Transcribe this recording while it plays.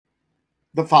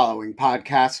The following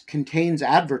podcast contains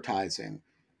advertising.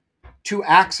 To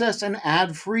access an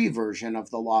ad-free version of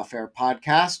the Lawfare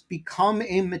podcast, become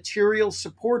a material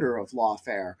supporter of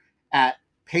Lawfare at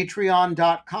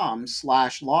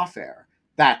patreon.com/lawfare.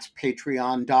 That's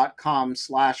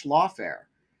patreon.com/lawfare.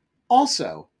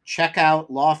 Also, check out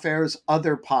Lawfare's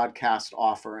other podcast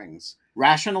offerings: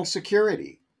 Rational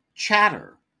Security,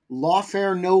 Chatter,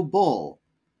 Lawfare No Bull,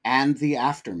 and The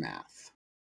Aftermath.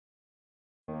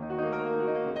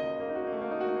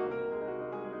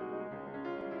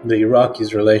 The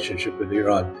Iraqis' relationship with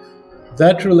Iran.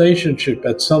 That relationship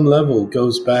at some level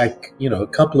goes back, a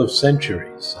couple of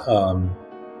centuries,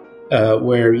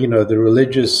 where, the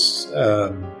religious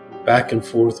back and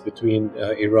forth between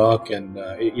Iraq and,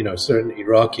 certain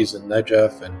Iraqis in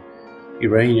Najaf and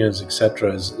Iranians,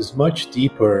 etc., is much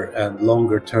deeper and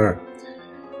longer term.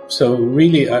 So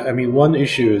really, one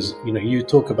issue is, you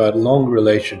talk about long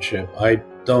relationship. I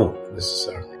don't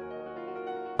necessarily.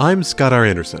 I'm Scott R.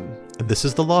 Anderson, and this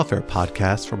is the Lawfare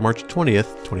podcast for March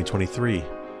 20th, 2023.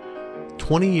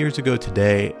 20 years ago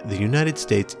today, the United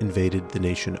States invaded the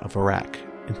nation of Iraq,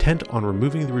 intent on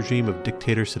removing the regime of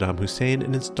dictator Saddam Hussein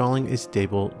and installing a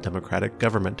stable democratic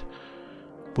government.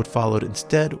 What followed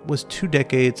instead was 2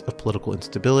 decades of political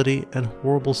instability and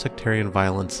horrible sectarian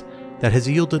violence that has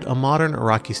yielded a modern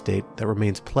Iraqi state that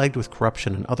remains plagued with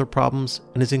corruption and other problems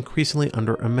and is increasingly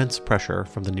under immense pressure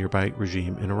from the nearby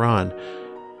regime in Iran.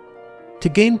 To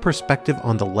gain perspective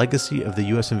on the legacy of the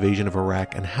U.S. invasion of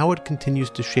Iraq and how it continues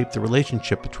to shape the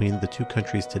relationship between the two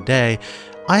countries today,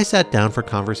 I sat down for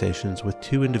conversations with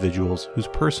 2 individuals whose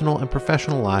personal and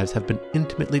professional lives have been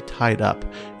intimately tied up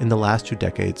in the last 2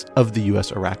 decades of the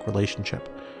U.S.-Iraq relationship.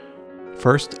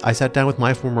 First, I sat down with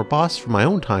my former boss from my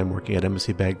own time working at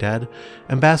Embassy Baghdad,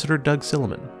 Ambassador Doug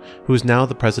Silliman, who is now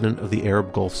the president of the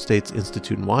Arab Gulf States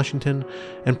Institute in Washington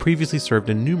and previously served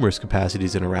in numerous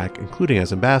capacities in Iraq, including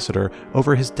as ambassador,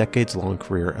 over his decades-long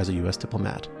career as a U.S.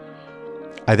 diplomat.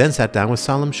 I then sat down with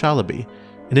Salem Chalabi,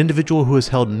 an individual who has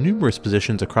held numerous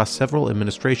positions across several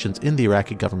administrations in the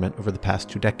Iraqi government over the past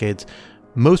 2 decades,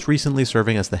 most recently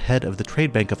serving as the head of the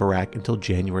Trade Bank of Iraq until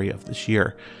January of this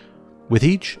year. With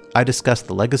each, I discussed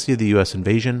the legacy of the U.S.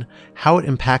 invasion, how it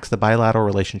impacts the bilateral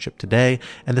relationship today,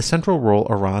 and the central role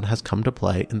Iran has come to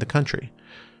play in the country.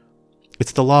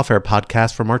 It's the Lawfare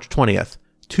podcast for March 20th,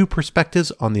 2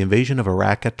 perspectives on the invasion of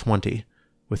Iraq at 20,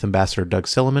 with Ambassador Doug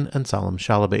Silliman and Salem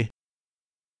Chalabi.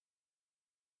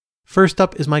 First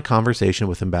up is my conversation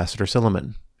with Ambassador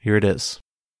Silliman. Here it is.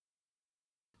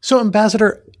 So,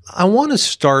 Ambassador, I want to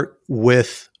start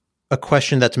with a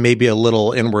question that's maybe a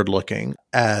little inward-looking.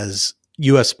 As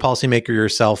U.S. policymaker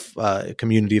yourself, a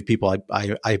community of people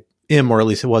I am, or at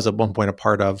least was at one point a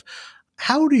part of,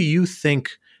 how do you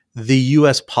think the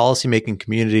U.S. policymaking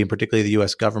community, and particularly the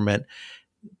U.S. government,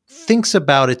 thinks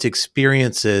about its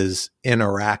experiences in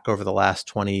Iraq over the last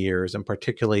 20 years, and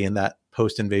particularly in that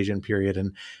post-invasion period,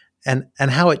 and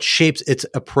how it shapes its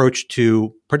approach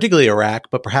to particularly Iraq,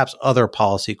 but perhaps other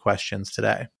policy questions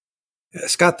today?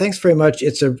 Scott, thanks very much.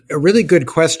 It's a really good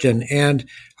question, and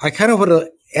I kind of want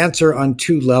to answer on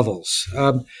 2 levels.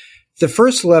 The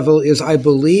first level is I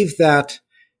believe that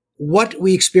what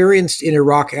we experienced in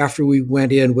Iraq after we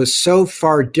went in was so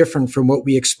far different from what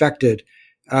we expected.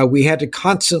 We had to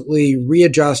constantly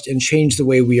readjust and change the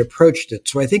way we approached it.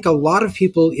 So I think a lot of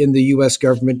people in the U.S.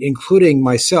 government, including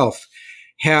myself,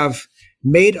 have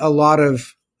made a lot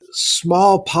of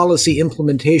small policy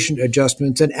implementation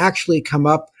adjustments and actually come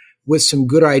up with some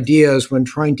good ideas when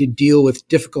trying to deal with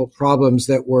difficult problems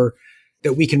that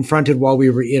we confronted while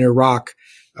we were in Iraq,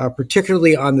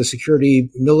 particularly on the security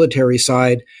military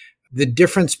side. The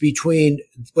difference between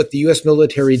what the U.S.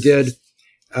 military did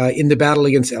in the battle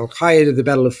against al-Qaeda, the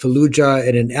Battle of Fallujah,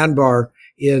 and in Anbar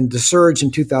in the surge in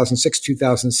 2006,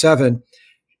 2007,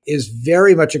 is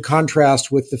very much a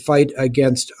contrast with the fight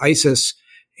against ISIS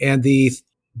and the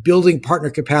building partner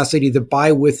capacity, the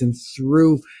by, with, and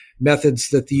through methods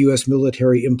that the U.S.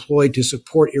 military employed to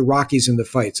support Iraqis in the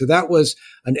fight. So that was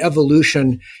an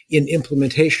evolution in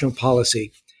implementation of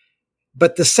policy.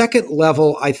 But the second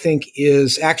level, I think,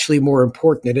 is actually more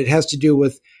important. And it has to do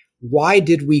with why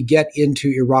did we get into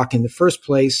Iraq in the first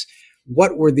place?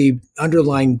 What were the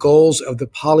underlying goals of the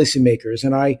policymakers?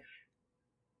 And I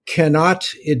cannot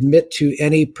admit to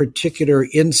any particular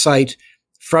insight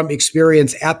from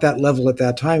experience at that level at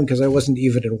that time because I wasn't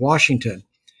even in Washington.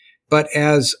 But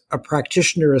as a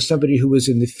practitioner, as somebody who was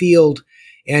in the field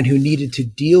and who needed to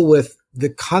deal with the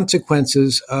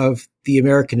consequences of the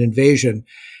American invasion,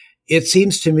 it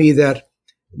seems to me that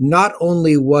not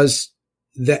only was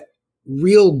the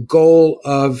real goal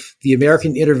of the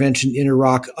American intervention in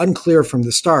Iraq unclear from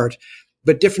the start,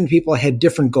 but different people had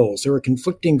different goals. There were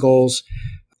conflicting goals,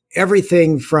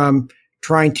 everything from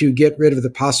trying to get rid of the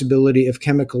possibility of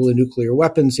chemical and nuclear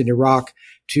weapons in Iraq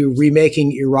to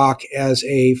remaking Iraq as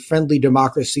a friendly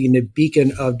democracy and a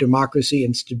beacon of democracy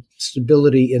and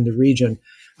stability in the region,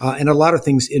 and a lot of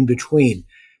things in between.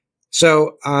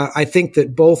 So I think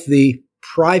that both the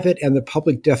private and the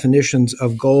public definitions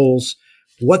of goals,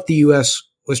 what the U.S.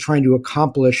 was trying to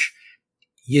accomplish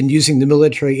in using the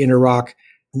military in Iraq,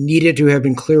 needed to have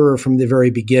been clearer from the very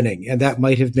beginning. And that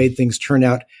might have made things turn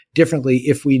out differently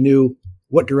if we knew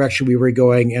what direction we were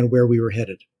going and where we were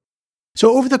headed.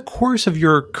 So over the course of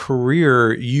your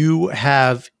career, you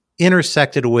have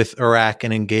intersected with Iraq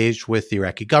and engaged with the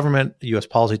Iraqi government, U.S.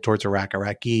 policy towards Iraq,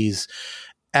 Iraqis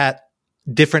at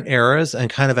different eras and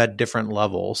kind of at different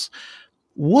levels.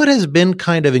 What has been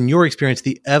kind of, in your experience,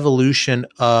 the evolution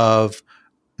of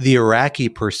the Iraqi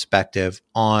perspective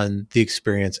on the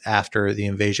experience after the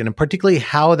invasion, and particularly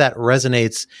how that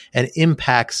resonates and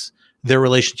impacts their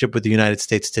relationship with the United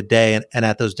States today and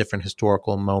at those different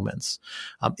historical moments?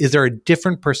 Is there a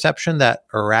different perception that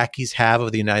Iraqis have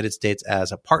of the United States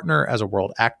as a partner, as a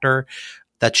world actor,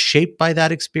 that's shaped by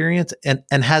that experience? And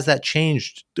has that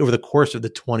changed over the course of the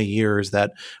 20 years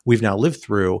that we've now lived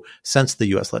through since the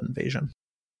U.S.-led invasion?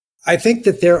 I think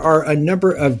that there are a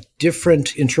number of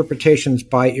different interpretations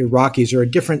by Iraqis, or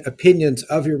different opinions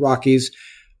of Iraqis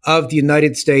of the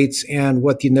United States and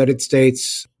what the United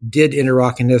States did in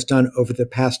Iraq and has done over the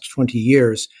past 20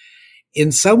 years.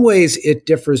 In some ways, it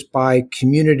differs by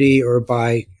community or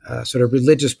by sort of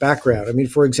religious background. I mean,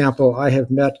 for example, I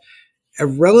have met a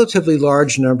relatively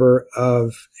large number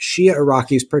of Shia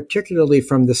Iraqis, particularly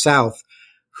from the South,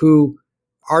 who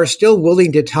are still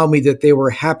willing to tell me that they were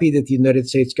happy that the United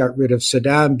States got rid of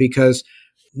Saddam, because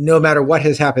no matter what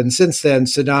has happened since then,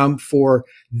 Saddam, for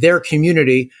their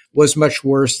community, was much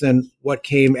worse than what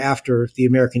came after the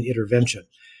American intervention.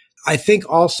 I think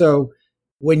also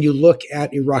when you look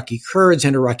at Iraqi Kurds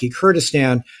and Iraqi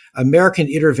Kurdistan, American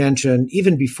intervention,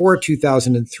 even before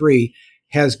 2003,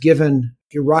 has given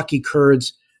Iraqi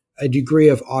Kurds a degree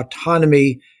of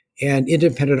autonomy and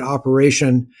independent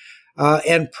operation,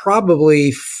 and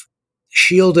probably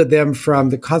shielded them from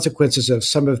the consequences of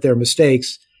some of their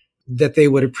mistakes that they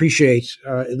would appreciate,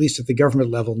 at least at the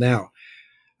government level now.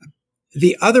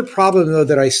 The other problem, though,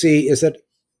 that I see is that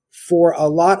for a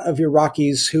lot of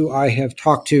Iraqis who I have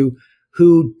talked to,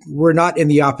 who were not in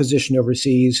the opposition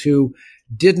overseas, who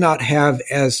did not have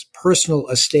as personal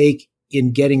a stake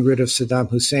in getting rid of Saddam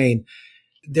Hussein,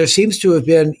 there seems to have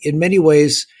been, in many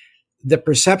ways, the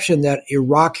perception that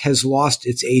Iraq has lost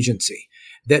its agency,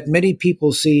 that many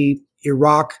people see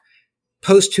Iraq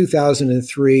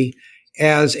post-2003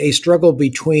 as a struggle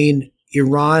between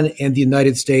Iran and the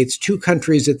United States, two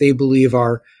countries that they believe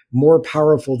are more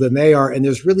powerful than they are, and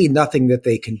there's really nothing that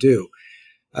they can do.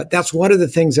 That's one of the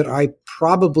things that I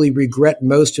probably regret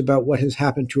most about what has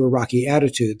happened to Iraqi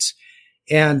attitudes.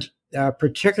 And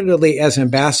particularly as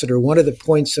ambassador, one of the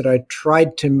points that I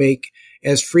tried to make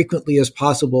as frequently as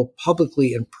possible,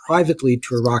 publicly and privately,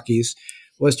 to Iraqis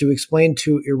was to explain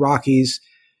to Iraqis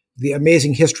the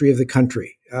amazing history of the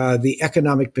country, the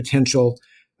economic potential,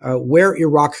 where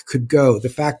Iraq could go, the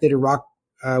fact that Iraq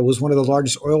was one of the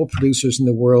largest oil producers in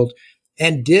the world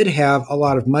and did have a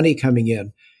lot of money coming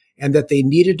in, and that they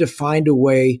needed to find a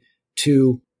way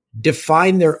to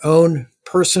define their own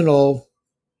personal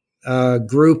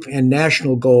group and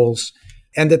national goals,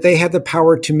 and that they had the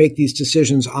power to make these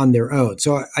decisions on their own.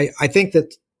 So I think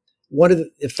that one of the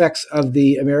effects of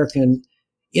the American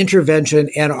intervention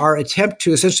and our attempt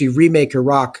to essentially remake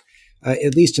Iraq,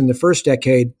 at least in the first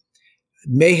decade,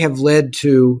 may have led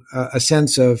to a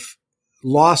sense of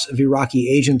loss of Iraqi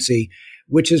agency,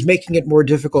 which is making it more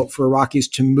difficult for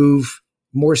Iraqis to move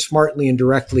more smartly and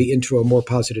directly into a more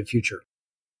positive future.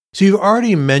 So you've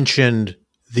already mentioned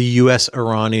the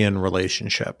U.S.-Iranian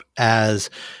relationship as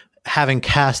having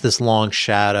cast this long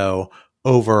shadow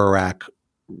over Iraq,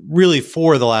 really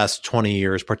for the last 20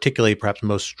 years, particularly perhaps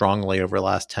most strongly over the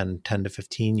last 10 to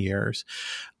 15 years.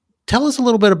 Tell us a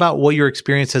little bit about what your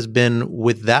experience has been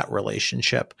with that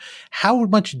relationship. How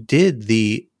much did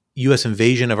the U.S.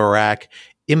 invasion of Iraq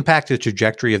impact the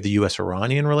trajectory of the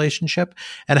U.S.-Iranian relationship?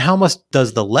 And how much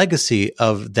does the legacy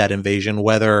of that invasion,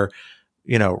 whether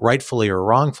rightfully or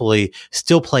wrongfully,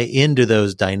 still play into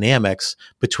those dynamics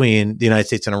between the United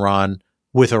States and Iran,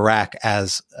 with Iraq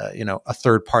as a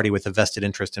third party with a vested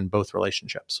interest in both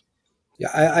relationships?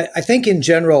 Yeah, I think in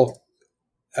general,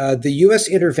 the U.S.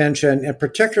 intervention, and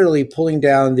particularly pulling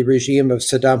down the regime of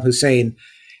Saddam Hussein,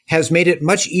 has made it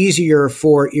much easier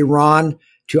for Iran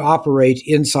to operate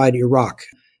inside Iraq.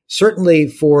 certainly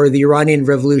for the Iranian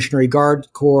Revolutionary Guard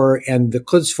Corps and the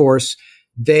Quds Force,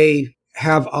 they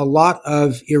have a lot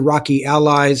of Iraqi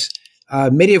allies,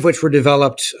 many of which were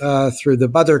developed through the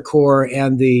Badr Corps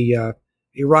and the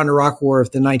Iran-Iraq War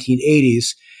of the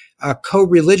 1980s,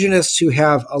 co-religionists who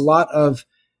have a lot of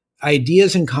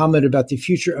ideas in common about the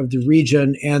future of the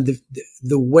region and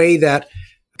the way that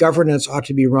governance ought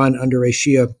to be run under a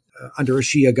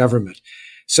Shia government.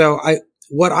 So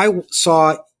what I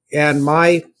saw, and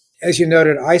as you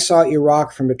noted, I saw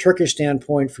Iraq from a Turkish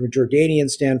standpoint, from a Jordanian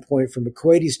standpoint, from a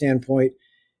Kuwaiti standpoint,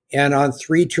 and on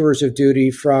 3 tours of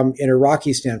duty from an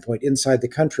Iraqi standpoint inside the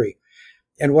country.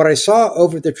 And what I saw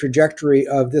over the trajectory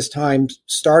of this time,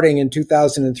 starting in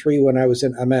 2003 when I was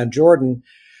in Amman, Jordan,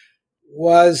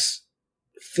 was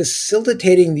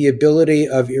facilitating the ability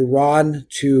of Iran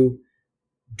to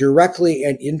directly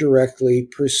and indirectly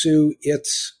pursue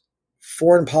its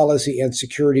foreign policy and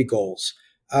security goals,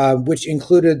 which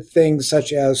included things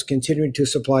such as continuing to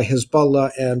supply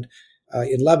Hezbollah and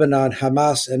in Lebanon,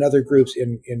 Hamas and other groups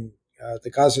in the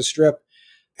Gaza Strip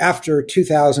after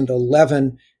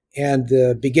 2011 and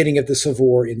the beginning of the civil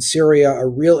war in Syria, a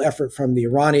real effort from the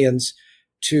Iranians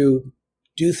to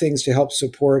do things to help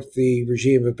support the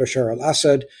regime of Bashar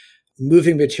al-Assad,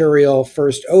 moving material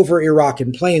first over Iraq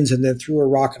in planes and then through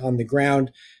Iraq on the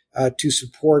ground to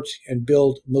support and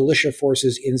build militia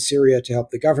forces in Syria to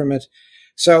help the government.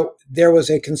 So there was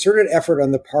a concerted effort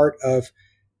on the part of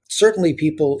certainly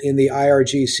people in the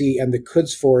IRGC and the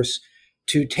Quds Force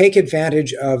to take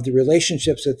advantage of the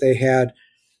relationships that they had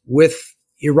with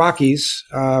Iraqis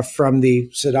from the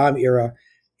Saddam era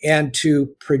and to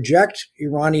project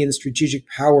Iranian strategic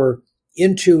power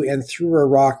into and through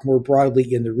Iraq more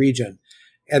broadly in the region.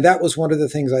 And that was one of the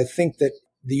things I think that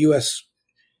the U.S.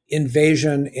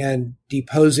 invasion and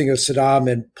deposing of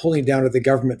Saddam and pulling down of the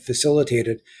government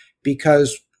facilitated,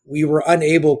 because we were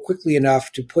unable quickly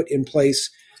enough to put in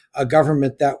place a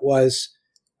government that was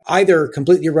either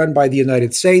completely run by the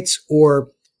United States or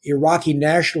Iraqi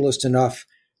nationalist enough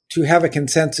to have a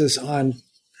consensus on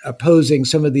opposing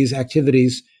some of these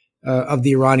activities of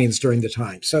the Iranians during the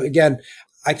time. So again,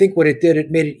 I think what it did,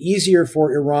 it made it easier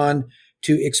for Iran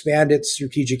to expand its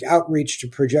strategic outreach, to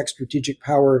project strategic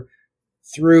power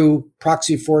through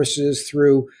proxy forces,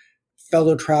 through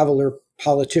fellow traveler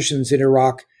politicians in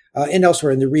Iraq and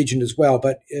elsewhere in the region as well.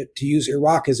 But to use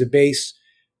Iraq as a base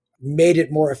made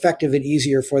it more effective and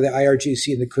easier for the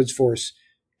IRGC and the Quds Force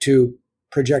to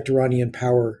project Iranian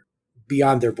power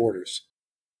beyond their borders.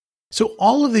 So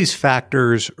all of these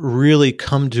factors really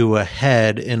come to a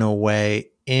head in a way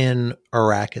in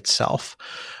Iraq itself,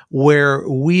 where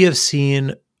we have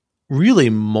seen really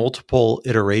multiple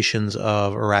iterations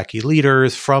of Iraqi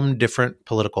leaders from different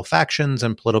political factions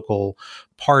and political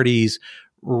parties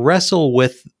wrestle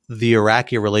with the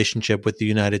Iraqi relationship with the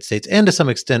United States and to some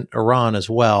extent Iran as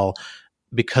well,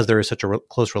 because there is such a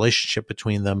close relationship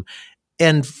between them,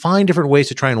 and find different ways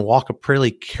to try and walk a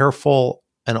pretty careful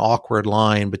and awkward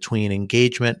line between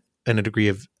engagement and a degree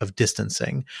of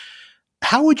distancing.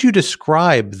 How would you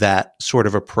describe that sort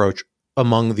of approach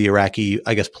among the Iraqi,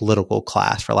 I guess, political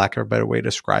class, for lack of a better way to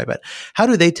describe it? How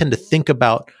do they tend to think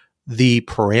about the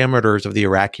parameters of the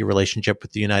Iraqi relationship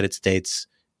with the United States,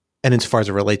 and insofar as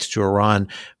it relates to Iran,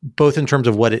 both in terms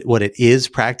of what it is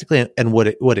practically and what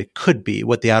it could be,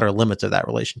 what the outer limits of that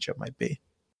relationship might be?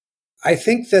 I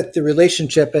think that the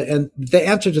relationship, and the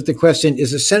answer to the question,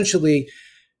 is essentially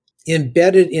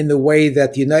embedded in the way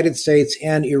that the United States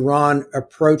and Iran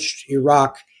approached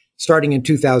Iraq starting in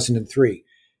 2003.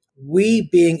 We,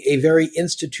 being a very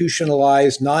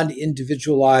institutionalized,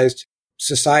 non-individualized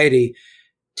society,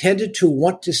 tended to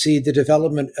want to see the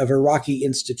development of Iraqi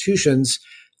institutions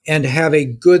and have a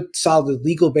good, solid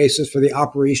legal basis for the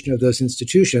operation of those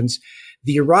institutions.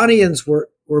 The Iranians were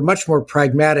much more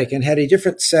pragmatic and had a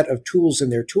different set of tools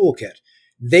in their toolkit.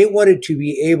 They wanted to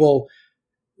be able,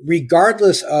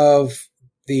 regardless of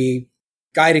the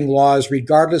guiding laws,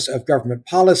 regardless of government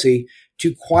policy,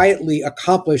 to quietly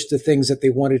accomplish the things that they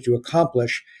wanted to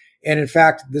accomplish. And in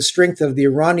fact, the strength of the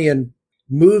Iranian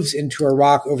moves into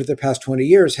Iraq over the past 20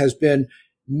 years has been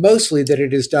mostly that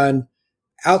it is done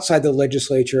outside the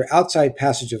legislature, outside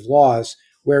passage of laws,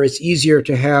 where it's easier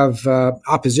to have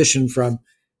opposition from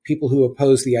people who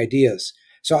oppose the ideas.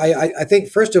 So I think,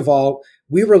 first of all,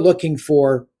 we were looking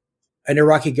for an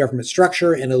Iraqi government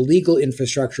structure and a legal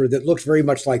infrastructure that looked very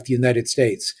much like the United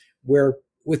States, where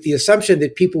with the assumption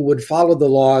that people would follow the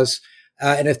laws,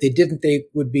 and if they didn't, they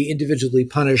would be individually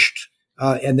punished,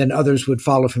 and then others would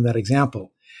follow from that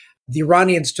example. The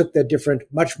Iranians took that different,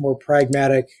 much more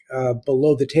pragmatic,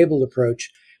 below-the-table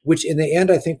approach, which in the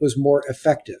end I think was more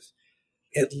effective.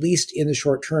 at least in the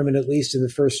short term and at least in the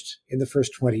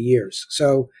first 20 years.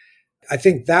 So I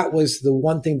think that was the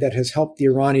one thing that has helped the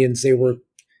Iranians. They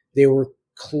were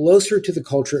closer to the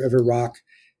culture of Iraq.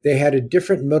 They had a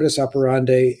different modus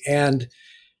operandi, and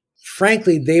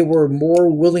frankly, they were more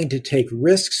willing to take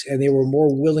risks, and they were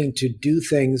more willing to do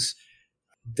things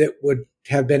that would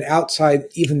have been outside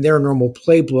even their normal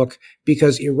playbook,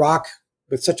 because Iraq,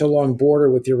 with such a long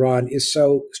border with Iran, is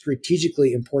so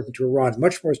strategically important to Iran,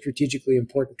 much more strategically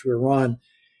important to Iran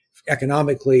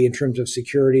economically in terms of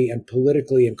security and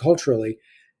politically and culturally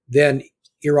than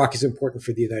Iraq is important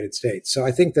for the United States. So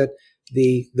I think that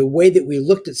the way that we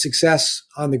looked at success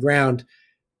on the ground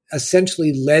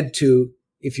essentially led to,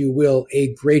 if you will,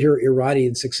 a greater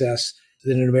Iranian success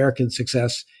than an American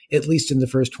success, at least in the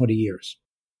first 20 years.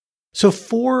 So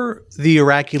for the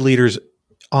Iraqi leaders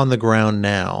on the ground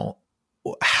now,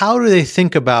 how do they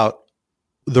think about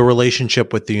the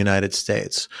relationship with the United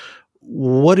States?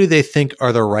 What do they think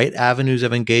are the right avenues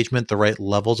of engagement, the right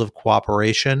levels of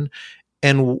cooperation?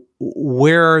 And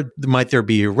where might there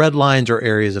be red lines or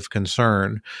areas of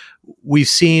concern? We've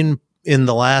seen in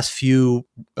the last few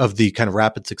of the kind of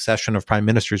rapid succession of prime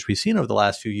ministers we've seen over the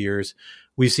last few years,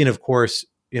 we've seen, of course,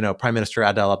 Prime Minister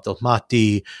Adel Abdel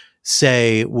Mahdi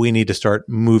say we need to start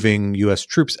moving U.S.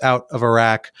 troops out of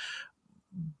Iraq.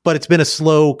 But it's been a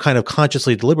slow, kind of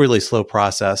consciously, deliberately slow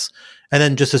process. And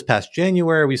then just this past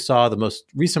January, we saw the most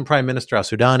recent Prime Minister,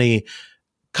 al-Sudani,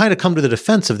 kind of come to the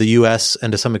defense of the U.S.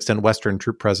 and to some extent Western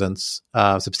troop presence,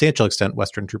 substantial extent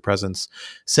Western troop presence,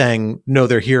 saying, no,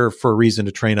 they're here for a reason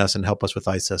to train us and help us with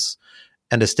ISIS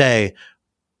and to stay.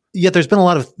 Yet there's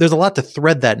a lot to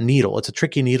thread that needle. It's a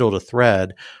tricky needle to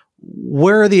thread.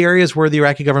 Where are the areas where the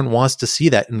Iraqi government wants to see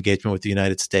that engagement with the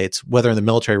United States, whether in the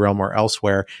military realm or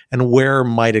elsewhere, and where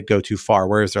might it go too far?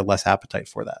 Where is there less appetite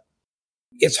for that?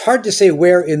 It's hard to say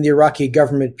where in the Iraqi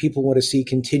government people want to see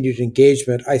continued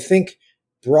engagement. I think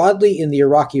broadly in the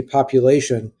Iraqi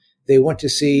population, they want to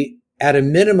see, at a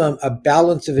minimum, a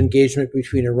balance of engagement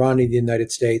between Iran and the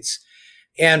United States.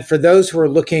 And for those who are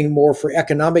looking more for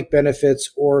economic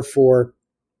benefits or for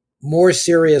more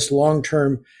serious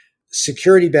long-term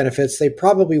security benefits, they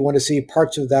probably want to see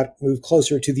parts of that move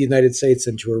closer to the United States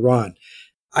than to Iran.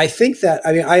 I think that,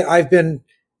 I've been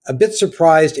a bit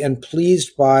surprised and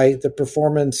pleased by the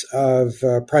performance of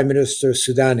Prime Minister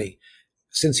Sudani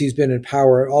since he's been in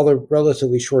power, although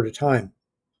relatively short a time.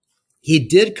 He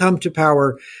did come to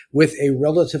power with a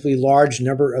relatively large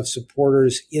number of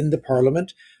supporters in the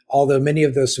parliament, although many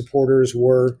of those supporters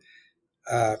were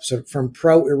sort of from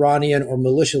pro-Iranian or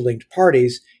militia-linked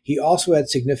parties. He also had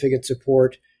significant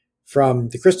support from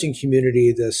the Christian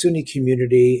community, the Sunni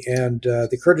community, and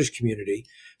the Kurdish community.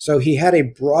 So he had a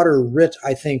broader writ,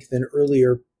 I think, than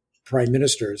earlier prime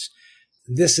ministers.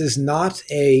 This is not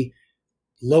a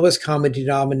lowest common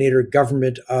denominator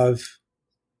government of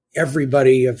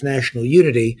everybody of national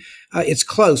unity. It's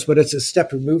close, but it's a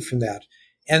step removed from that.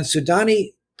 And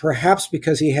Sudani, perhaps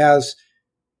because he has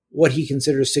what he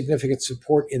considers significant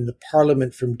support in the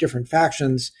parliament from different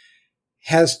factions,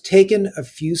 has taken a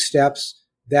few steps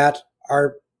that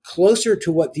are closer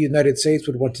to what the United States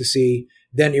would want to see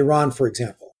than Iran, for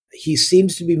example. He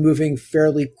seems to be moving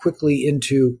fairly quickly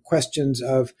into questions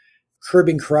of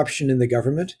curbing corruption in the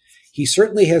government. He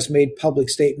certainly has made public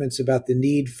statements about the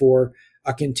need for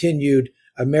a continued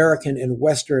American and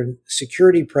Western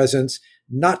security presence,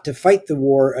 not to fight the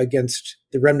war against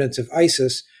the remnants of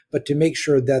ISIS, but to make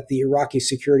sure that the Iraqi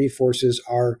security forces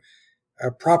are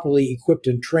properly equipped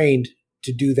and trained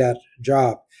to do that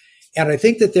job. And I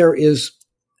think that there is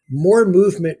more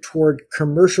movement toward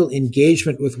commercial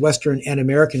engagement with Western and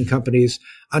American companies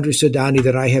under Sudani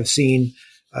that I have seen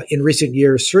in recent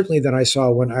years, certainly than I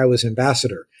saw when I was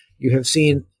ambassador. You have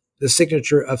seen the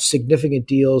signature of significant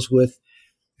deals with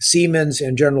Siemens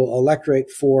and General Electric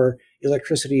for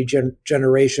electricity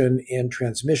generation and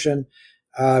transmission.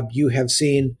 You have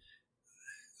seen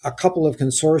a couple of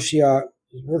consortia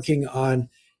working on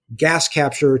gas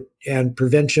capture and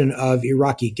prevention of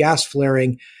Iraqi gas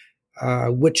flaring,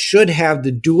 which should have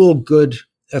the dual good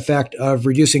effect of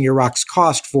reducing Iraq's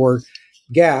cost for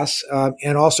gas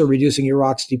and also reducing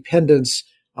Iraq's dependence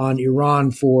on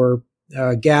Iran for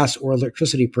gas or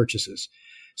electricity purchases.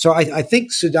 So I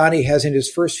think Sudani has, in his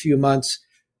first few months,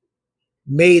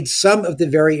 made some of the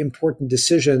very important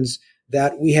decisions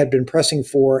that we had been pressing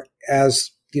for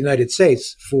as the United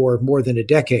States for more than a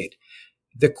decade.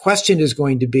 The question is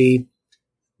going to be,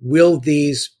 will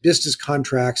these business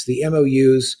contracts, the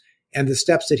MOUs, and the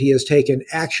steps that he has taken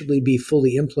actually be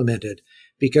fully implemented?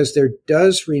 Because there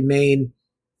does remain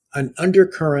an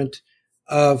undercurrent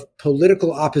of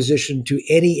political opposition to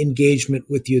any engagement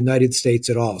with the United States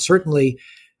at all. Certainly,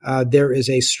 there is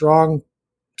a strong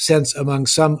sense among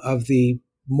some of the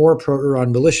more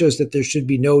pro-Iran militias that there should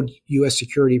be no U.S.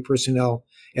 security personnel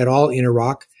at all in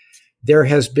Iraq. There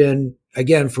has been,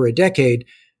 again, for a decade,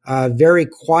 very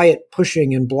quiet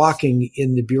pushing and blocking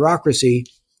in the bureaucracy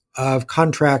of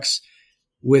contracts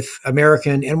with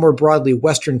American and more broadly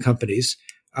Western companies,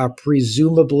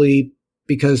 presumably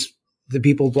because the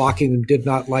people blocking them did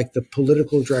not like the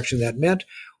political direction that meant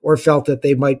or felt that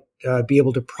they might be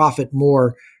able to profit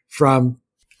more from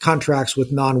contracts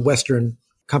with non-Western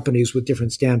companies with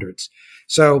different standards.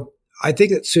 So I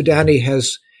think that Soudani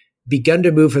has begun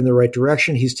to move in the right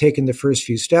direction. He's taken the first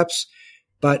few steps,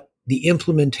 but the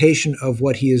implementation of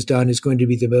what he has done is going to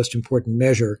be the most important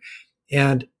measure.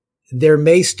 And there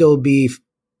may still be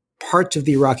parts of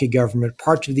the Iraqi government,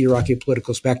 parts of the Iraqi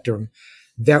political spectrum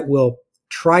that will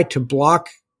try to block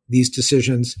these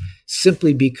decisions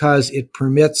simply because it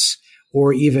permits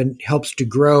or even helps to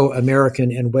grow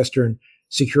American and Western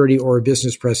security or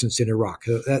business presence in Iraq.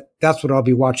 So that's what I'll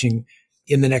be watching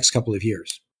in the next couple of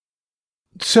years.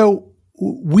 So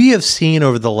we have seen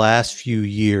over the last few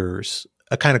years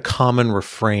a kind of common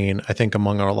refrain, I think,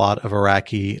 among a lot of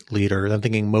Iraqi leaders. I'm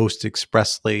thinking most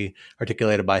expressly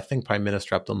articulated by, I think, Prime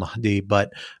Minister Abdul Mahdi,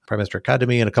 but Prime Minister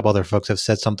Kadhimi and a couple other folks have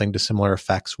said something to similar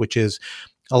effects, which is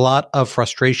a lot of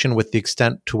frustration with the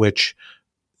extent to which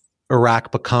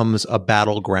Iraq becomes a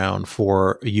battleground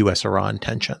for U.S.-Iran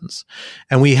tensions.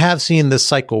 And we have seen this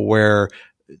cycle where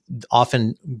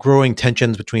often growing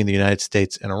tensions between the United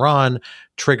States and Iran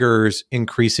triggers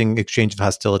increasing exchange of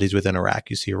hostilities within Iraq.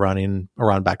 You see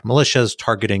Iran-backed militias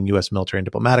targeting U.S. military and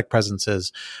diplomatic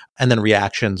presences, and then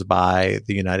reactions by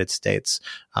the United States,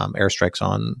 airstrikes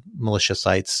on militia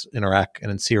sites in Iraq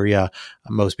and in Syria,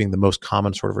 most being the most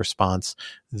common sort of response.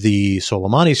 The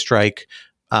Soleimani strike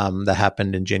that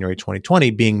happened in January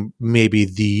 2020 being maybe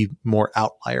the more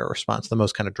outlier response, the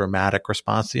most kind of dramatic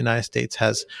response the United States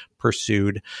has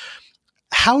pursued.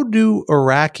 How do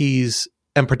Iraqis,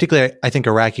 and particularly I think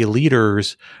Iraqi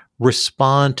leaders,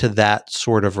 respond to that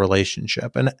sort of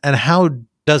relationship? And how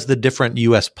does the different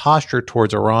U.S. posture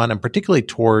towards Iran, and particularly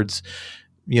towards,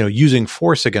 using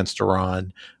force against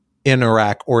Iran in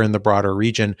Iraq or in the broader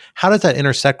region, how does that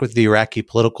intersect with the Iraqi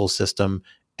political system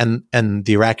and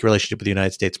the Iraqi relationship with the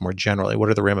United States more generally? What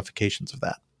are the ramifications of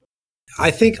that?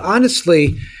 I think,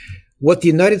 honestly, what the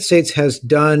United States has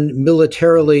done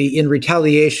militarily in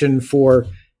retaliation for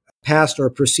past or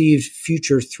perceived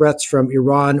future threats from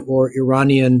Iran or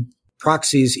Iranian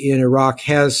proxies in Iraq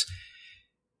has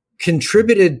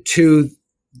contributed to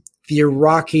the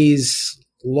Iraqis'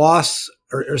 loss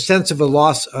or sense of a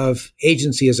loss of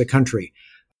agency as a country.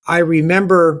 I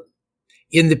remember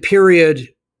in the period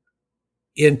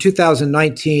in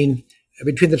 2019,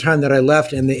 between the time that I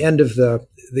left and the end of the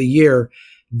year,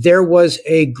 there was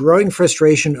a growing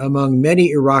frustration among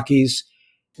many Iraqis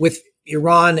with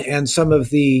Iran and some of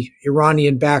the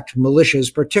Iranian-backed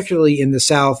militias, particularly in the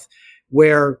south,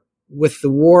 where with the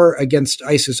war against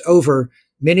ISIS over,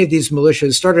 many of these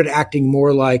militias started acting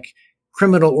more like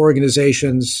criminal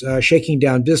organizations, shaking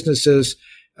down businesses,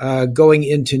 going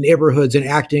into neighborhoods and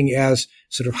acting as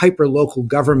sort of hyper-local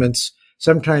governments,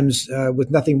 sometimes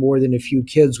with nothing more than a few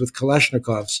kids with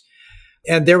Kalashnikovs.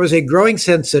 And there was a growing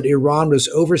sense that Iran was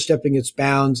overstepping its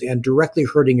bounds and directly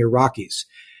hurting Iraqis.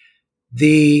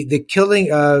 The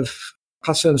killing of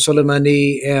Qasem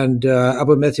Soleimani and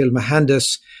Abu Mehdi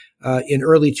al-Mohandes in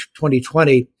early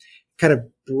 2020 kind of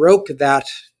broke that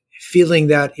feeling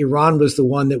that Iran was the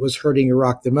one that was hurting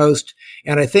Iraq the most.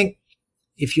 And I think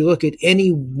if you look at any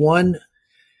one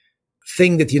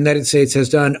thing that the United States has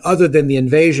done other than the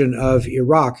invasion of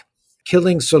Iraq,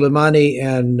 killing Soleimani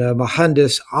and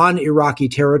Mohandes on Iraqi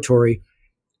territory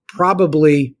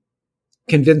probably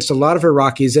convinced a lot of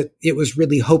Iraqis that it was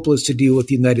really hopeless to deal with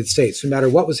the United States. No matter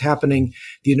what was happening,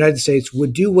 the United States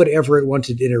would do whatever it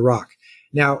wanted in Iraq.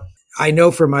 Now, I know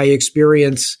from my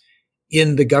experience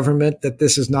in the government that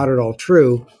this is not at all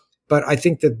true, but I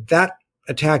think that that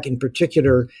attack in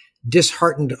particular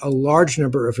disheartened a large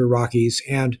number of Iraqis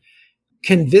and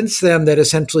convinced them that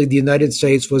essentially the United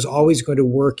States was always going to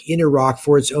work in Iraq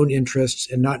for its own interests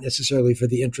and not necessarily for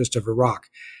the interest of Iraq.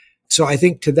 So I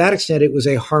think to that extent, it was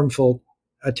a harmful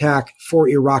attack for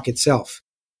Iraq itself.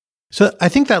 So I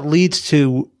think that leads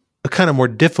to a kind of more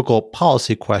difficult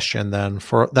policy question then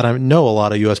that I know a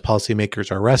lot of U.S.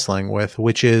 policymakers are wrestling with,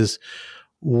 which is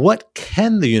what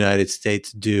can the United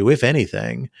States do, if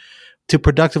anything, to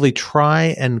productively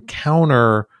try and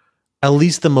counter at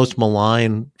least the most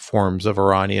malign forms of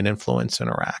Iranian influence in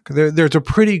Iraq. There's a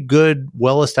pretty good,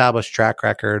 well-established track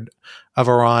record of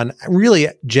Iran really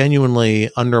genuinely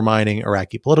undermining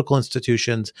Iraqi political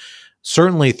institutions,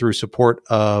 certainly through support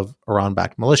of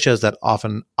Iran-backed militias that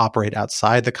often operate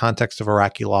outside the context of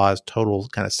Iraqi law as total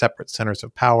kind of separate centers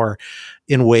of power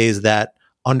in ways that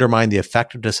undermine the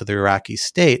effectiveness of the Iraqi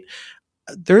state.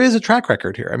 There is a track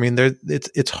record here. I mean,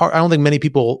 it's hard. I don't think many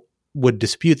people would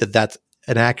dispute that that's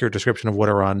an accurate description of what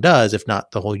Iran does, if not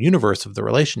the whole universe of the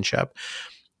relationship.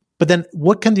 But then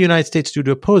what can the United States do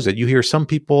to oppose it? You hear some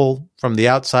people from the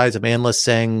outside, some analysts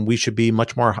saying we should be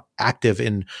much more active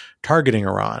in targeting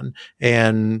Iran,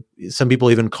 and some people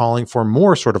even calling for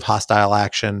more sort of hostile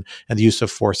action and the use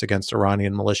of force against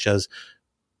Iranian militias,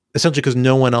 essentially because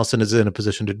no one else is in a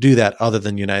position to do that other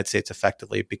than the United States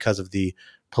effectively because of the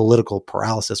political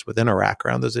paralysis within Iraq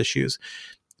around those issues.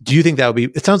 Do you think that would be,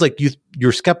 it sounds like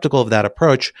you're skeptical of that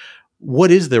approach. What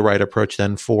is the right approach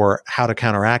then for how to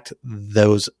counteract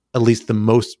those, at least the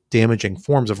most damaging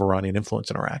forms of Iranian influence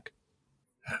in Iraq?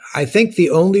 I think the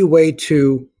only way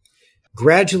to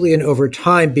gradually and over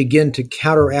time begin to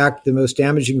counteract the most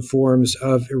damaging forms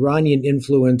of Iranian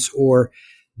influence or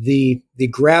the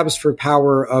grabs for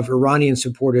power of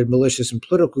Iranian-supported militias and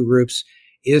political groups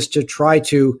is to try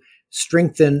to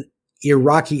strengthen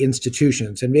Iraqi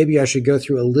institutions. And maybe I should go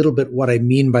through a little bit what I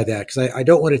mean by that, because I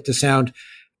don't want it to sound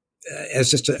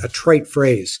as just a trite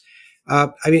phrase.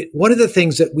 One of the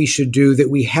things that we should do,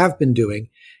 that we have been doing,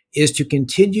 is to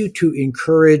continue to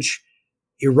encourage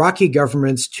Iraqi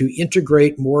governments to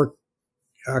integrate more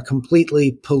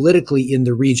completely politically in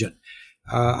the region.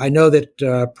 I know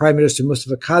that Prime Minister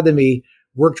Mustafa Kadhimi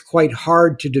worked quite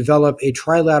hard to develop a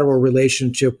trilateral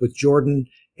relationship with Jordan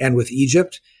and with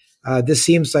Egypt. This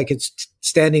seems like it's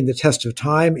standing the test of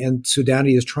time, and Sudan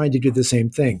is trying to do the same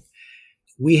thing.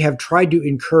 We have tried to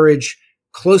encourage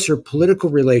closer political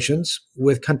relations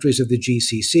with countries of the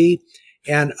GCC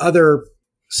and other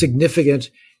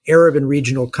significant Arab and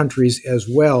regional countries as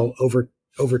well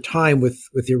over time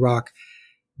with Iraq.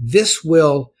 This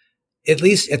will, at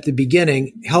least at the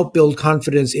beginning, help build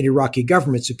confidence in Iraqi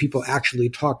government, so people actually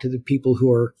talk to the people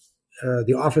who are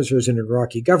the officers in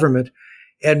Iraqi government,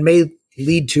 and may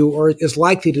lead to, or is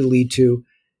likely to lead to,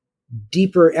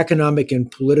 deeper economic and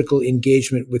political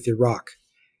engagement with Iraq.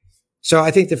 So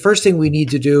I think the first thing we need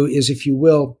to do is, if you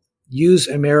will, use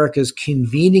America's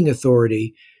convening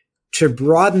authority to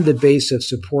broaden the base of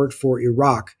support for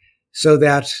Iraq so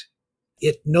that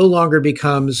it no longer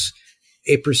becomes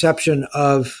a perception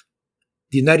of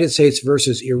the United States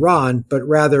versus Iran, but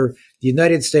rather the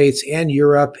United States and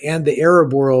Europe and the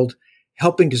Arab world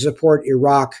helping to support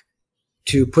Iraq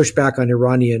to push back on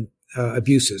Iranian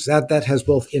abuses. That has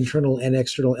both internal and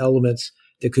external elements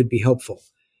that could be helpful.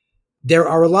 There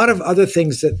are a lot of other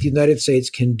things that the United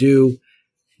States can do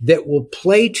that will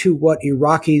play to what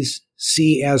Iraqis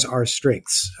see as our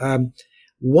strengths.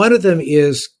 One of them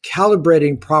is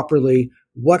calibrating properly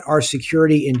what our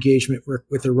security engagement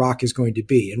with Iraq is going to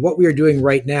be. And what we are doing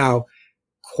right now,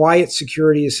 quiet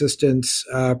security assistance,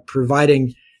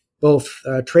 providing both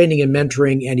training and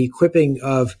mentoring and equipping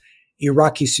of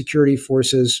Iraqi security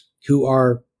forces who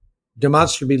are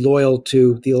demonstrably loyal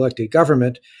to the elected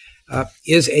government,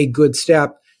 is a good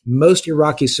step. Most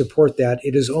Iraqis support that.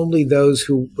 It is only those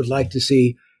who would like to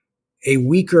see a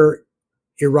weaker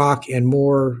Iraq and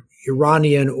more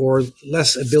Iranian or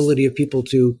less ability of people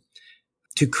to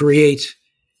create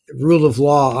rule of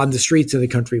law on the streets of the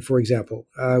country, for example,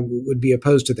 would be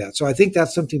opposed to that. So I think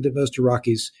that's something that most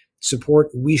Iraqis support.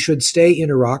 We should stay in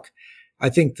Iraq. I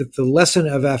think that the lesson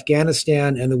of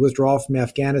Afghanistan and the withdrawal from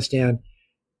Afghanistan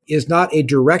is not a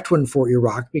direct one for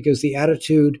Iraq, because the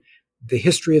attitude, the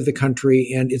history of the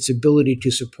country, and its ability to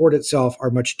support itself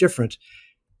are much different.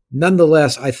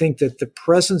 Nonetheless, I think that the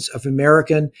presence of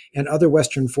American and other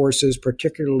Western forces,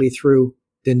 particularly through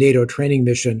the NATO training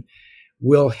mission,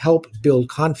 will help build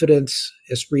confidence,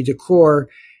 esprit de corps,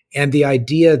 and the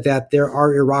idea that there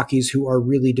are Iraqis who are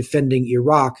really defending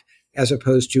Iraq as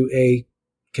opposed to a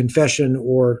confession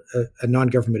or a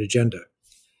non-government agenda.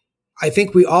 I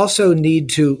think we also need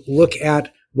to look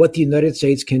at what the United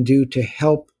States can do to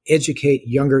help educate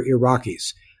younger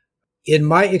Iraqis. In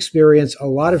my experience, a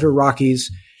lot of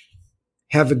Iraqis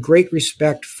have a great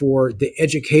respect for the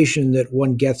education that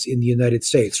one gets in the United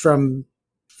States, from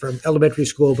elementary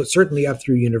school, but certainly up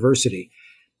through university.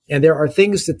 And there are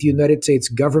things that the United States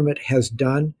government has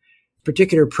done,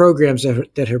 particular programs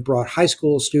that have brought high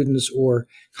school students or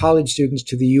college students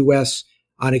to the U.S.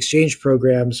 on exchange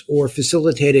programs, or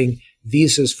facilitating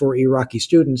visas for Iraqi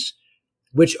students,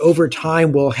 which over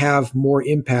time will have more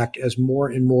impact as more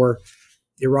and more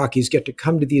Iraqis get to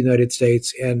come to the United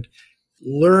States and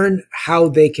learn how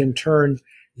they can turn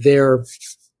their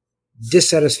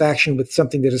dissatisfaction with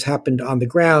something that has happened on the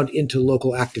ground into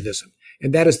local activism.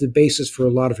 And that is the basis for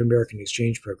a lot of American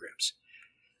exchange programs.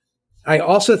 I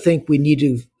also think we need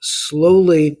to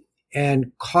slowly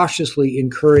and cautiously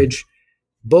encourage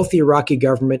both the Iraqi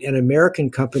government and American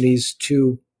companies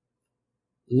to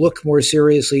look more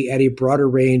seriously at a broader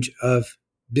range of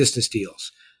business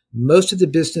deals. Most of the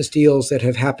business deals that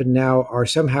have happened now are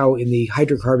somehow in the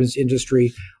hydrocarbons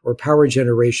industry or power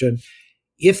generation.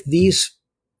 If these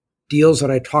deals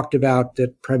that I talked about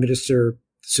that Prime Minister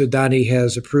Sudani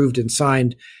has approved and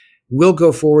signed will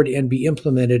go forward and be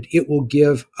implemented, it will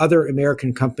give other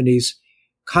American companies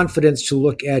confidence to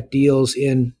look at deals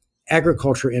in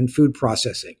agriculture and food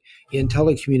processing, in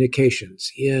telecommunications,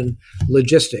 in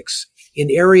logistics, in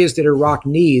areas that Iraq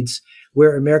needs,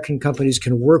 where American companies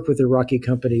can work with Iraqi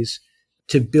companies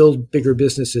to build bigger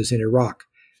businesses in Iraq.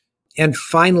 And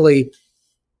finally,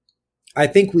 I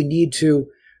think we need to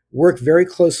work very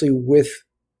closely with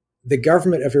the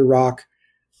government of Iraq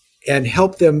and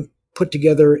help them put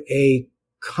together a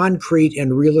concrete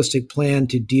and realistic plan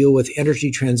to deal with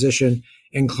energy transition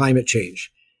and climate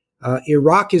change.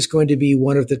 Iraq is going to be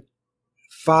one of the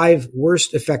 5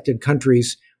 worst affected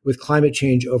countries with climate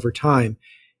change over time.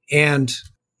 And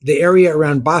the area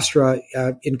around Basra,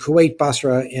 in Kuwait,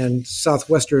 Basra, and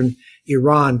southwestern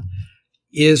Iran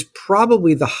is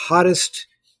probably the hottest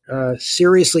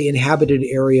seriously inhabited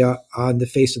area on the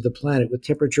face of the planet, with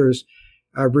temperatures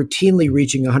routinely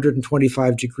reaching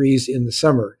 125 degrees in the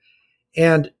summer.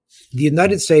 And the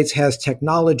United States has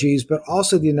technologies, but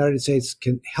also the United States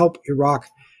can help Iraq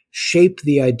shape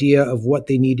the idea of what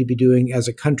they need to be doing as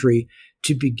a country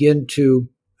to begin to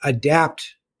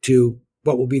adapt to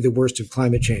what will be the worst of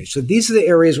climate change. So these are the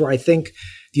areas where I think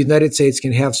the United States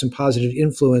can have some positive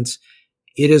influence.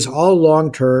 It is all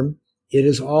long-term. It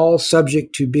is all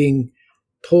subject to being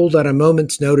pulled on a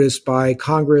moment's notice by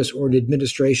Congress or an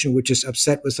administration which is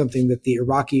upset with something that the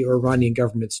Iraqi or Iranian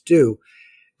governments do.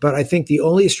 But I think the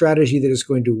only strategy that is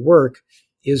going to work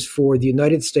is for the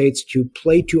United States to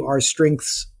play to our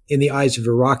strengths in the eyes of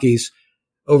Iraqis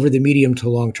over the medium to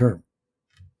long term.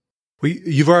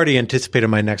 You've already anticipated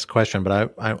my next question,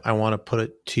 but I want to put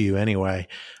it to you anyway,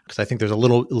 because I think there's a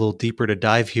little deeper to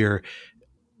dive here.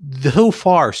 So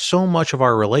far, so much of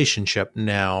our relationship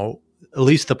now, at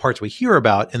least the parts we hear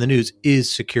about in the news,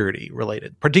 is security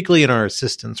related, particularly in our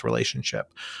assistance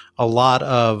relationship. A lot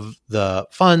of the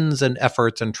funds and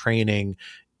efforts and training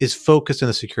is focused in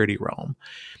the security realm.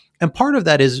 And part of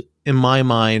that is, in my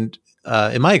mind,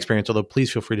 in my experience, although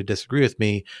please feel free to disagree with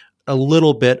me, a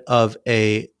little bit of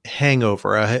a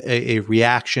hangover, a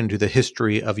reaction to the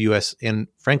history of U.S. and,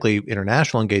 frankly,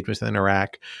 international engagements in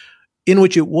Iraq, in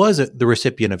which it was the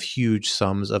recipient of huge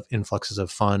sums of influxes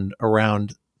of fund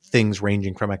around things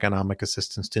ranging from economic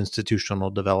assistance to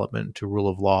institutional development to rule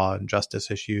of law and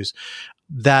justice issues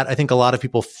that I think a lot of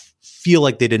people feel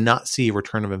like they did not see a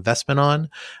return of investment on.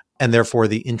 And therefore,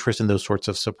 the interest in those sorts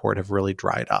of support have really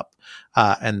dried up.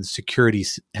 And security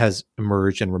has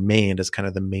emerged and remained as kind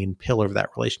of the main pillar of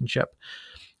that relationship.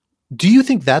 Do you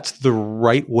think that's the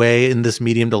right way in this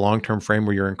medium to long-term frame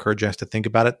where you're encouraging us to think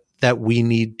about it, that we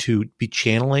need to be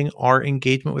channeling our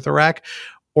engagement with Iraq?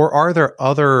 Or are there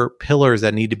other pillars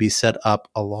that need to be set up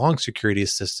along security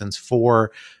assistance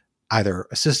for either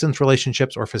assistance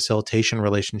relationships or facilitation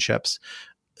relationships?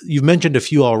 You've mentioned a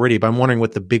few already, but I'm wondering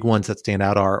what the big ones that stand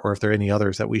out are, or if there are any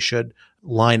others that we should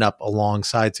line up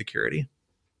alongside security.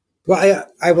 Well,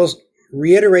 I will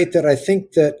reiterate that I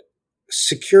think that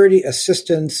security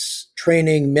assistance,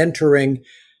 training, mentoring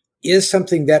is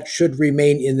something that should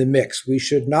remain in the mix. We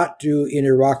should not do in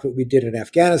Iraq what we did in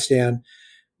Afghanistan.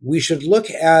 We should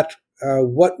look at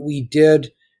what we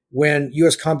did when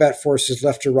U.S. combat forces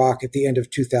left Iraq at the end of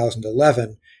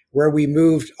 2011, where we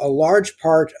moved a large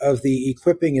part of the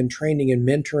equipping and training and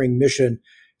mentoring mission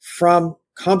from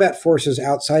combat forces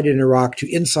outside in Iraq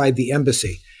to inside the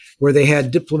embassy, where they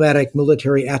had diplomatic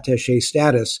military attaché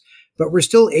status, but were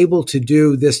still able to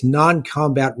do this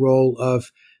non-combat role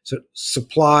of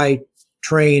supply,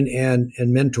 train, and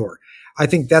mentor. I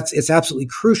think it's absolutely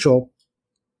crucial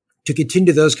to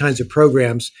continue those kinds of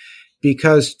programs,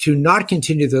 because to not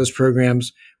continue those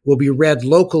programs will be read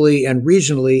locally and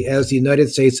regionally as the United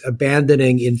States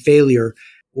abandoning in failure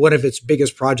one of its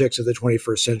biggest projects of the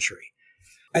 21st century.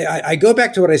 I go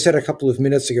back to what I said a couple of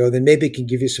minutes ago, then maybe I can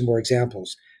give you some more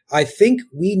examples. I think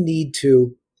we need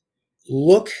to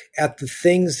look at the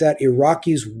things that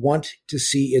Iraqis want to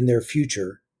see in their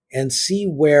future and see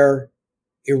where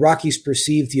Iraqis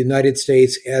perceive the United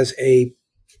States as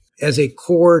a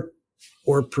core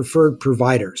or preferred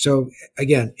provider. So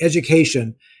again,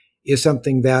 education is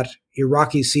something that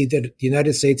Iraqis see that the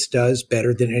United States does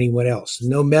better than anyone else.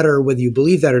 No matter whether you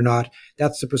believe that or not,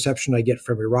 that's the perception I get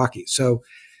from Iraqis. So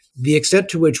the extent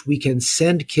to which we can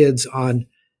send kids on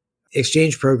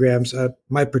exchange programs,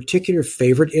 my particular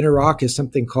favorite in Iraq is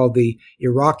something called the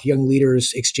Iraq Young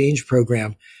Leaders Exchange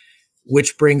Program,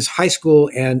 which brings high school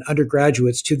and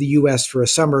undergraduates to the U.S. for a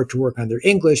summer to work on their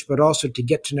English, but also to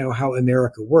get to know how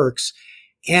America works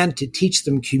and to teach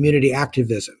them community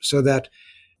activism, so that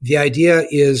the idea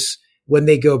is when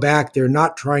they go back, they're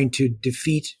not trying to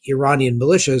defeat Iranian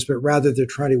militias, but rather they're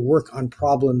trying to work on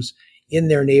problems in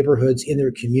their neighborhoods, in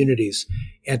their communities,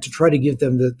 and to try to give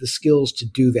them the skills to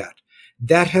do that.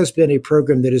 That has been a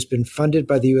program that has been funded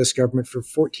by the U.S. government for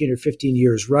 14 or 15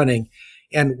 years running.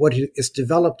 And what it's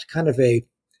developed kind of a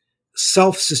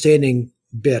self-sustaining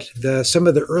bit. Some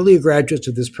of the early graduates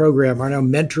of this program are now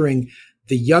mentoring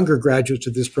the younger graduates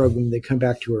of this program when they come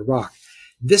back to Iraq.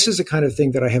 This is the kind of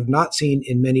thing that I have not seen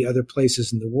in many other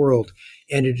places in the world.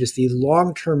 And it is the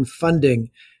long-term funding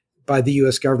by the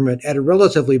U.S. government at a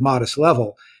relatively modest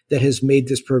level that has made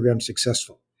this program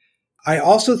successful. I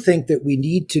also think that we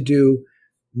need to do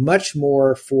much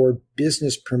more for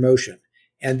business promotion.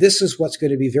 And this is what's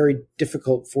going to be very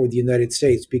difficult for the United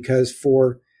States, because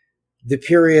for the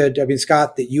period,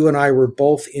 Scott, that you and I were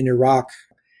both in Iraq,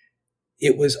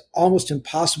 it was almost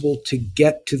impossible to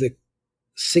get to the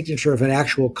signature of an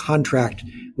actual contract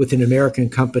with an American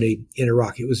company in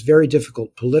Iraq. It was very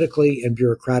difficult politically and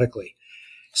bureaucratically.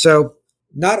 So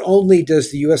not only does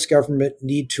the U.S. government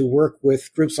need to work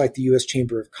with groups like the U.S.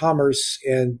 Chamber of Commerce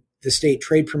and the state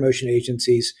trade promotion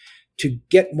agencies to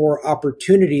get more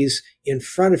opportunities in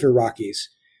front of Iraqis,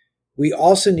 we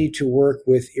also need to work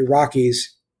with Iraqis,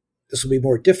 this will be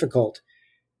more difficult,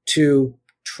 to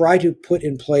try to put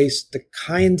in place the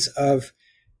kinds of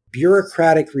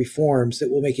bureaucratic reforms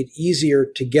that will make it easier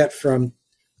to get from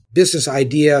business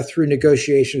idea through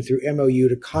negotiation, through MOU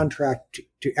to contract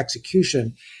to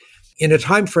execution in a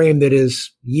time frame that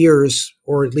is years,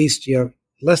 or at least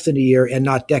less than a year, and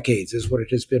not decades, is what it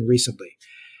has been recently.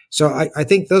 So I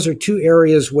think those are two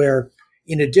areas where,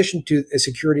 in addition to a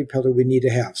security pillar, we need to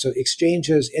have. So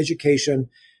exchanges, education,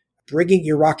 bringing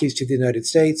Iraqis to the United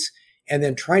States, and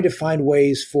then trying to find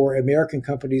ways for American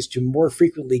companies to more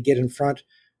frequently get in front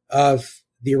of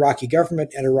the Iraqi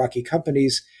government and Iraqi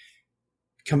companies,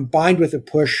 combined with a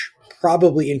push,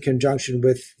 probably in conjunction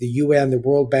with the UN, the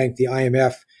World Bank, the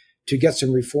IMF, to get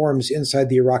some reforms inside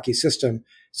the Iraqi system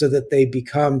so that they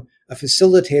become a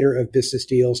facilitator of business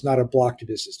deals, not a block to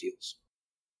business deals.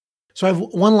 So I have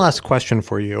one last question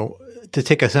for you to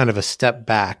take a kind of a step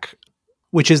back,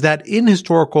 which is that in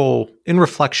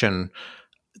reflection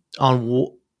on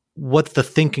what the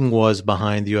thinking was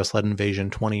behind the U.S.-led invasion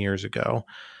 20 years ago,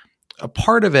 a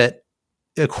part of it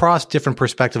across different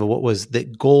perspectives of what was the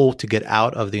goal to get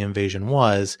out of the invasion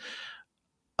was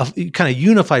a kind of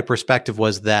unified perspective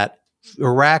was that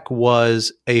Iraq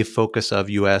was a focus of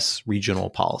U.S. regional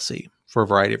policy for a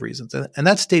variety of reasons. And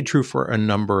that stayed true for a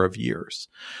number of years.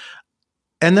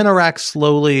 And then Iraq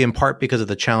slowly, in part because of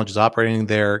the challenges operating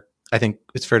there, I think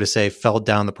it's fair to say, fell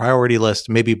down the priority list,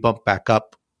 maybe bumped back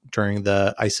up during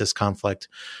the ISIS conflict,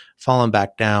 fallen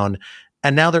back down.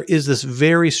 And now there is this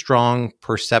very strong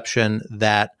perception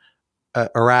that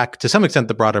Iraq, to some extent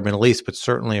the broader Middle East, but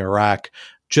certainly Iraq,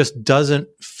 just doesn't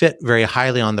fit very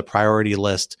highly on the priority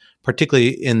list, particularly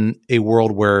in a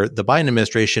world where the Biden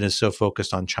administration is so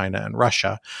focused on China and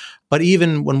Russia. But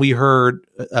even when we heard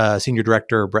Senior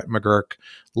Director Brett McGurk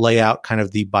lay out kind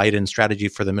of the Biden strategy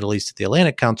for the Middle East at the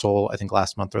Atlantic Council, I think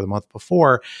last month or the month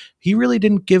before, he really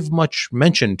didn't give much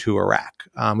mention to Iraq,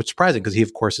 which is surprising because he,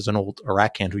 of course, is an old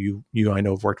Iraq-hand who you I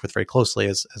know have worked with very closely,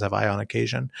 as have I on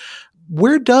occasion.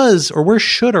 Where does or where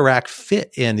should Iraq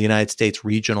fit in the United States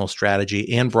regional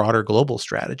strategy and broader global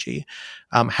strategy?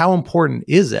 How important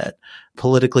is it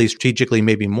politically, strategically,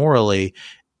 maybe morally?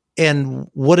 And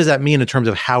what does that mean in terms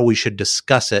of how we should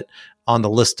discuss it on the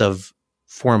list of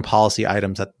foreign policy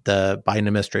items that the Biden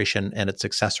administration and its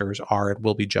successors are and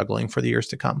will be juggling for the years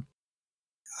to come?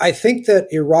 I think that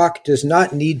Iraq does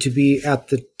not need to be at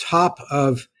the top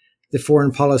of the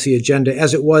foreign policy agenda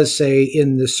as it was, say,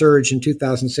 in the surge in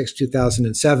 2006,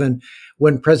 2007,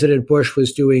 when President Bush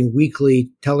was doing weekly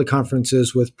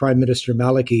teleconferences with Prime Minister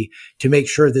Maliki to make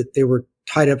sure that they were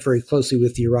tied up very closely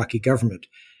with the Iraqi government.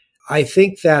 I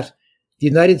think that the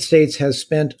United States has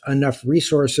spent enough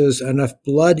resources, enough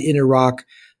blood in Iraq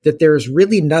that there's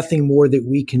really nothing more that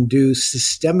we can do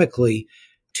systemically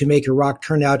to make Iraq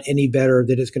turn out any better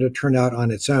than it's going to turn out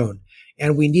on its own.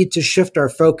 And we need to shift our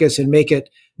focus and make it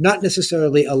not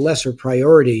necessarily a lesser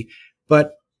priority,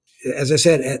 but as I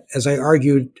said, as I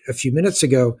argued a few minutes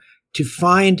ago, to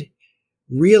find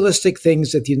realistic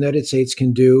things that the United States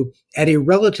can do at a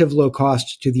relative low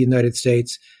cost to the United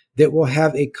States that will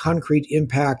have a concrete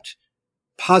impact,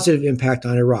 positive impact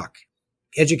on Iraq.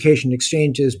 Education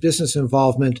exchanges, business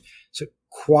involvement, so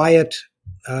quiet,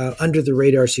 under the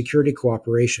radar security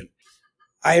cooperation.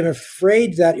 I am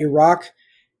afraid that Iraq,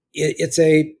 it's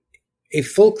a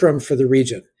fulcrum for the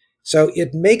region. So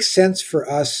it makes sense for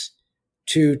us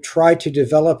to try to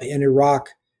develop in Iraq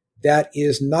that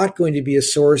is not going to be a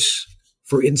source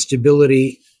for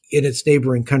instability in its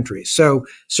neighboring countries. So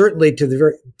certainly to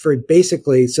the very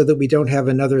basically, so that we don't have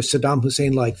another Saddam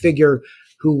Hussein-like figure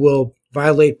who will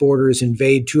violate borders,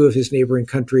 invade two of his neighboring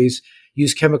countries,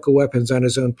 use chemical weapons on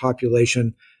his own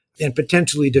population, and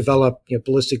potentially develop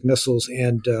ballistic missiles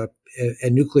and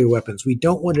nuclear weapons. We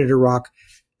don't want an Iraq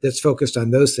that's focused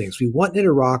on those things. We want an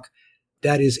Iraq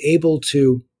that is able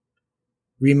to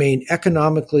remain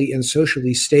economically and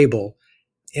socially stable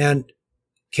and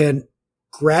can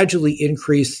gradually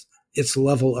increase its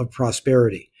level of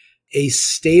prosperity. A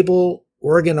stable,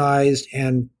 organized,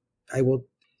 and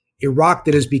Iraq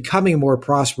that is becoming more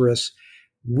prosperous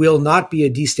will not be a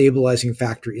destabilizing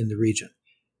factor in the region.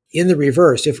 In the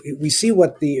reverse, if we see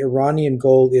what the Iranian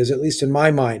goal is, at least in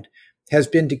my mind, has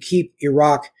been to keep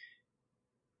Iraq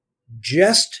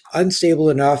just unstable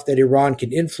enough that Iran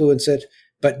can influence it,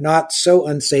 but not so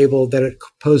unstable that it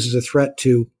poses a threat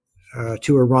to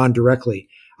Iran directly.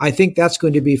 I think that's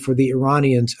going to be for the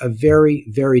Iranians a very,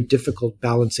 very difficult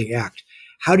balancing act.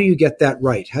 How do you get that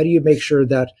right? How do you make sure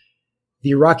that the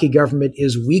Iraqi government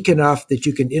is weak enough that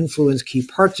you can influence key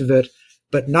parts of it,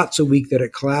 but not so weak that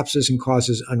it collapses and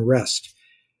causes unrest?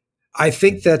 I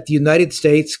think that the United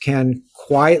States can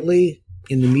quietly,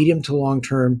 in the medium to long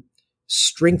term,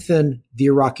 strengthen the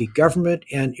Iraqi government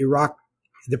and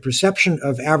the perception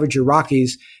of average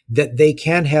Iraqis that they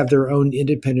can have their own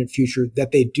independent future,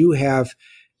 that they do have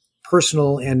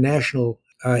personal and national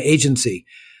agency.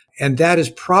 And that is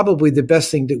probably the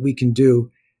best thing that we can do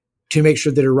to make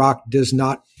sure that Iraq does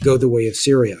not go the way of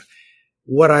Syria.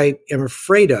 What I am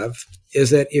afraid of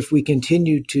is that if we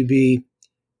continue to be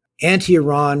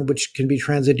anti-Iran, which can be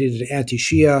translated into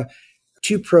anti-Shia,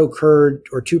 too pro-Kurd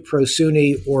or too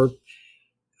pro-Sunni, or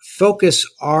focus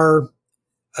our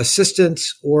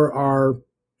assistance or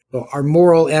our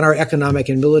moral and our economic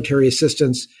and military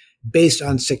assistance based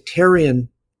on sectarian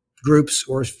groups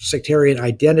or sectarian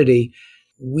identity,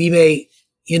 we may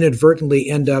inadvertently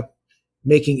end up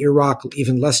making Iraq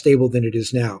even less stable than it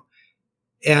is now.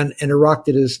 And an Iraq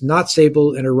that is not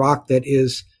stable, an Iraq that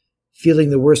is feeling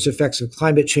the worst effects of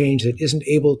climate change, that isn't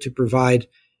able to provide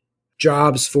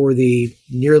jobs for the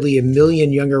nearly 1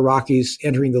 million young Iraqis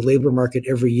entering the labor market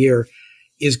every year,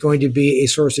 is going to be a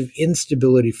source of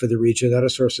instability for the region, not a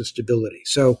source of stability.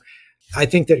 So I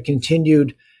think that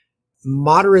continued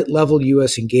moderate level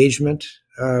U.S. engagement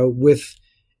with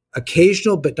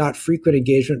occasional but not frequent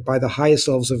engagement by the highest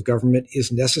levels of government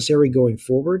is necessary going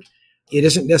forward. It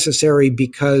isn't necessary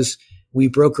because we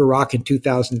broke Iraq in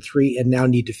 2003 and now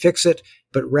need to fix it,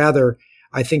 but rather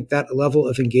I think that level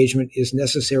of engagement is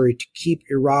necessary to keep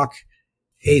Iraq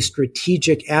a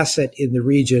strategic asset in the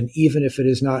region, even if it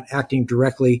is not acting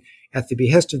directly at the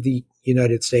behest of the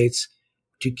United States,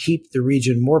 to keep the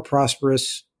region more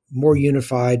prosperous, more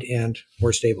unified, and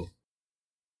more stable.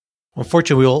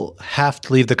 Unfortunately, we'll have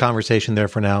to leave the conversation there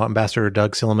for now. Ambassador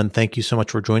Doug Silliman, thank you so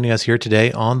much for joining us here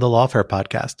today on the Lawfare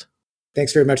Podcast.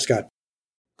 Thanks very much, Scott.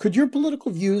 Could your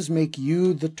political views make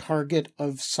you the target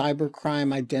of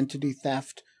cybercrime, identity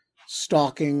theft,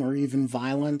 stalking, or even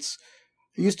violence?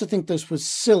 I used to think this was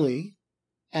silly,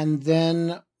 and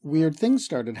then weird things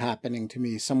started happening to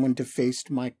me. Someone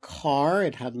defaced my car.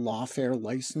 It had Lawfare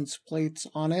license plates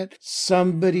on it.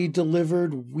 Somebody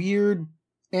delivered weird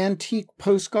antique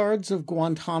postcards of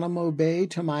Guantanamo Bay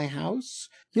to my house.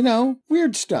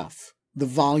 Weird stuff. The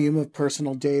volume of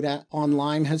personal data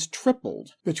online has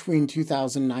tripled between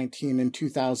 2019 and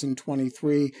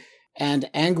 2023, and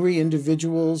angry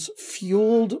individuals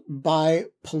fueled by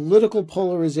political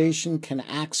polarization can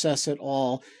access it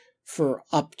all for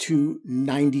up to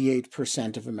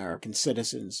 98% of American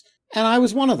citizens. And I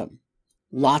was one of them.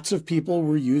 Lots of people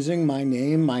were using my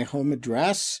name, my home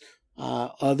address,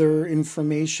 other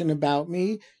information about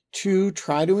me to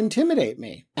try to intimidate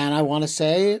me. And I want to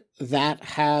say that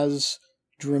has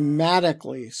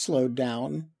dramatically slowed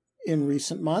down in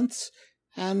recent months.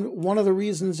 And one of the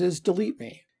reasons is Delete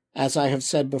Me. As I have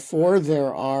said before,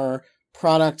 there are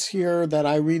products here that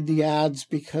I read the ads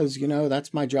because,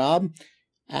 that's my job.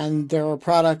 And there are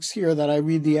products here that I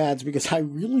read the ads because I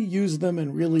really use them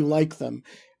and really like them.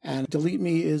 And Delete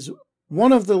Me is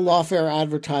one of the lawfare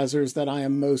advertisers that I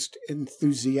am most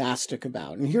enthusiastic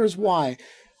about. And here's why.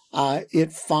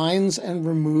 It finds and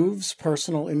removes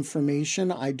personal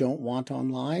information I don't want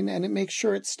online, and it makes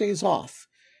sure it stays off.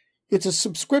 It's a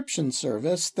subscription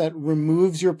service that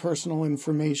removes your personal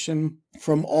information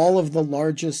from all of the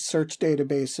largest search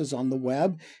databases on the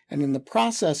web, and in the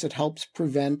process, it helps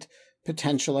prevent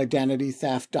potential identity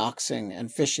theft, doxing,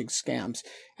 and phishing scams.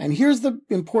 And here's the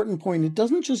important point. It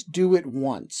doesn't just do it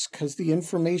once, because the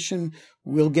information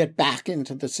will get back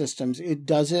into the systems. It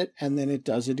does it, and then it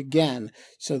does it again.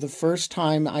 So the first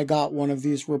time I got one of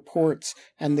these reports,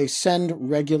 and they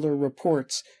send regular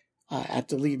reports at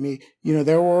Delete Me,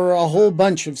 there were a whole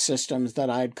bunch of systems that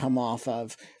I'd come off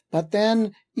of. But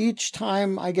then each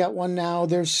time I get one now,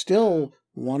 there's still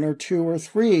one or two or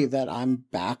three that I'm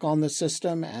back on the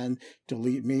system, and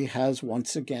Delete Me has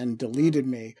once again deleted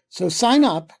me. So sign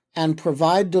up and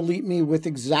provide Delete Me with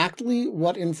exactly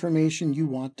what information you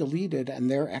want deleted,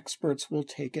 and their experts will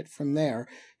take it from there.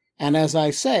 And as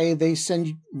I say, they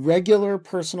send regular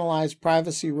personalized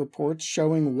privacy reports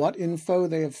showing what info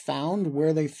they have found,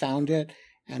 where they found it,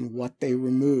 and what they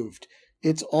removed.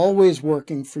 It's always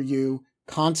working for you,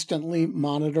 constantly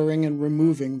monitoring and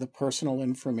removing the personal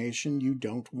information you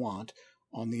don't want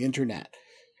on the internet.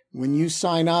 When you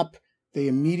sign up, they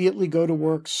immediately go to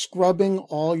work scrubbing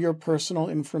all your personal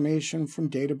information from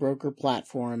data broker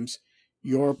platforms.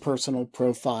 Your personal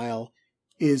profile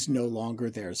is no longer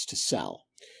theirs to sell.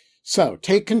 So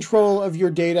take control of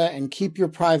your data and keep your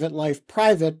private life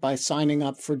private by signing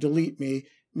up for Delete Me,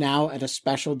 now at a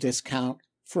special discount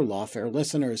for Lawfare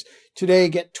listeners. Today,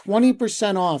 get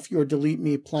 20% off your Delete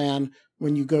Me plan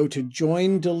when you go to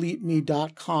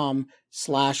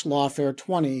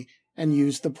joindeleteme.com/lawfare20 and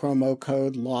use the promo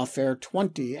code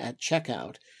lawfare20 at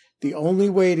checkout. The only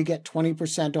way to get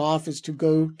 20% off is to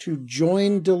go to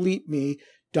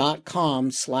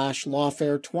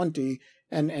joindeleteme.com/lawfare20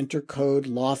 and enter code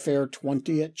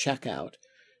lawfare20 at checkout.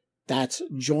 That's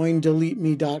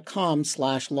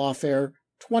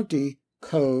joindeleteme.com/lawfare20,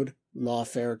 code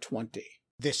lawfare20.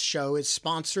 This show is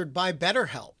sponsored by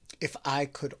BetterHelp. If I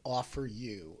could offer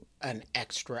you an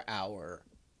extra hour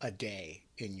a day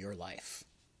in your life,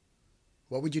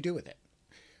 what would you do with it?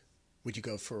 Would you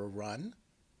go for a run?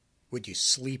 Would you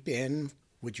sleep in?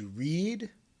 Would you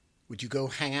read? Would you go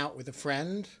hang out with a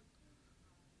friend?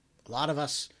 A lot of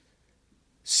us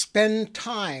spend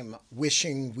time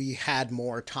wishing we had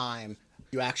more time.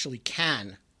 You actually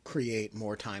can create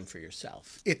more time for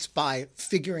yourself. It's by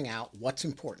figuring out what's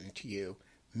important to you,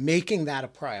 making that a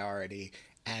priority,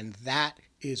 and that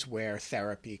is where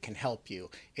therapy can help you.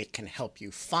 It can help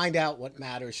you find out what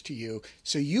matters to you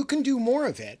so you can do more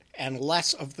of it and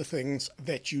less of the things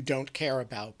that you don't care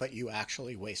about but you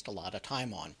actually waste a lot of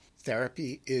time on.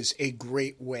 Therapy is a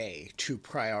great way to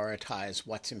prioritize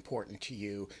what's important to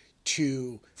you,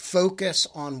 to focus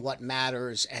on what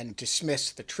matters and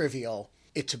dismiss the trivial.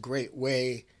 It's a great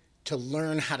way to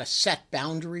learn how to set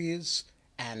boundaries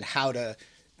and how to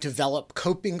develop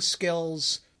coping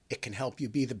skills. It can help you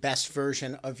be the best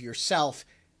version of yourself,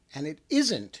 and it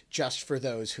isn't just for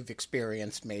those who've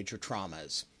experienced major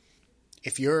traumas.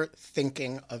 If you're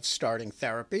thinking of starting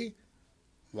therapy,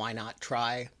 why not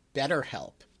try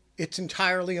BetterHelp? It's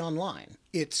entirely online.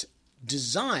 It's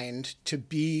designed to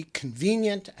be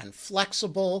convenient and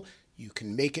flexible. You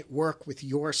can make it work with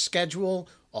your schedule.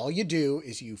 All you do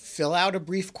is you fill out a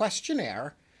brief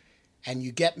questionnaire and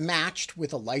you get matched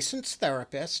with a licensed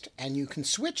therapist, and you can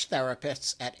switch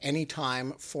therapists at any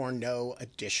time for no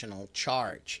additional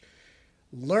charge.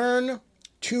 Learn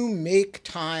to make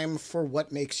time for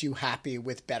what makes you happy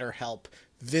with BetterHelp.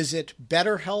 Visit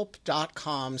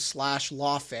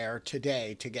betterhelp.com/lawfare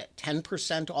today to get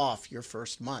 10% off your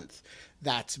first month.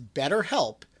 That's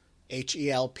BetterHelp,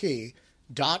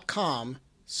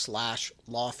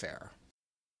 HELP.com/lawfare.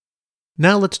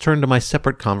 Now let's turn to my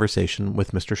separate conversation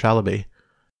with Mr. Chalabi.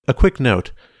 A quick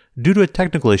note. Due to a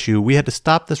technical issue, we had to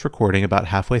stop this recording about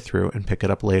halfway through and pick it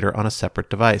up later on a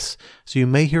separate device, so you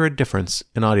may hear a difference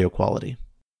in audio quality.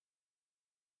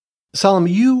 Salem,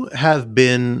 you have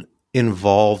been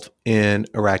involved in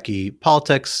Iraqi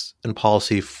politics and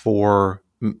policy for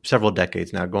several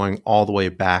decades now, going all the way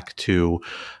back to,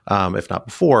 if not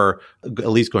before, at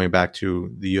least going back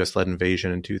to the U.S.-led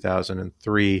invasion in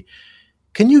 2003.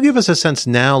 Can you give us a sense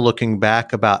now, looking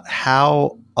back, about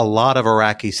how a lot of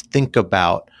Iraqis think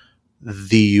about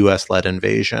the U.S.-led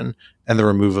invasion and the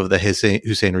removal of the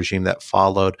Hussein regime that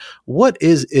followed? What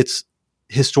is its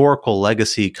historical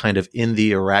legacy kind of in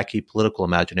the Iraqi political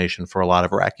imagination for a lot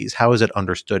of Iraqis? How is it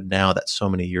understood now that so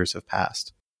many years have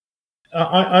passed?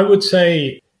 I would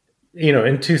say,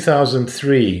 in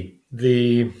 2003,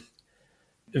 the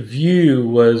view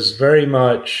was very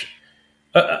much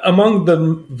among the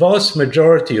vast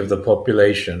majority of the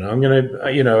population. I'm going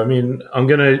to, I'm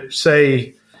going to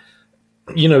say,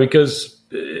 because,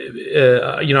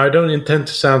 I don't intend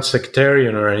to sound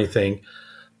sectarian or anything,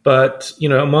 but,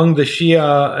 among the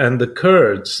Shia and the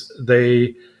Kurds,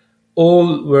 they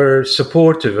all were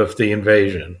supportive of the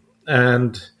invasion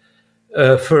and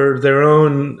for their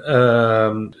own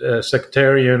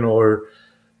sectarian or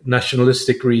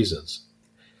nationalistic reasons.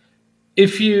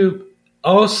 If you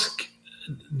ask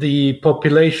the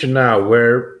population now,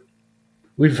 where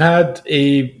we've had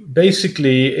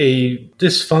basically a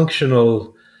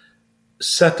dysfunctional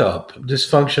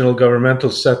governmental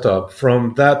setup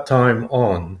from that time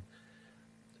on,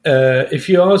 if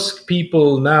you ask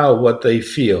people now what they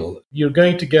feel, you're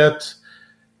going to get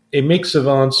a mix of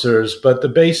answers, but the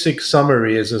basic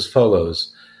summary is as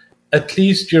follows. At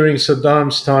least during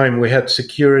Saddam's time, we had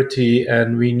security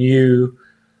and we knew,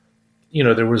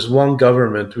 there was one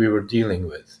government we were dealing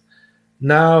with.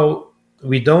 Now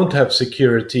we don't have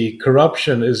security.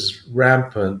 Corruption is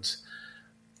rampant.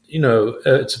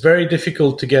 It's very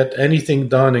difficult to get anything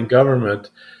done in government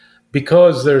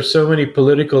because there are so many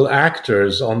political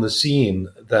actors on the scene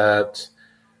that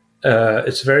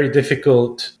it's very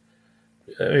difficult.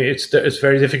 It's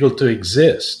very difficult to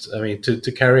exist.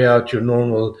 To carry out your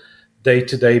normal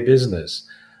day-to-day business.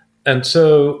 And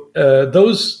so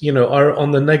those, are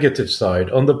on the negative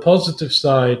side. On the positive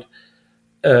side,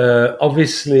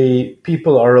 obviously,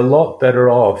 people are a lot better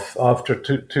off after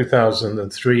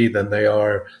 2003 than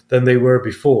they were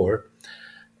before.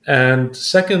 And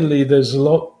secondly, there's a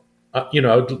lot,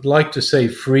 I'd like to say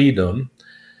freedom.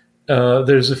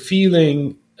 There's a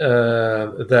feeling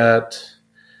that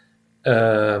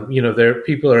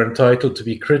people are entitled to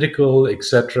be critical,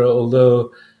 etc.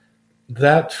 Although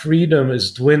that freedom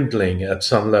is dwindling at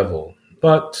some level,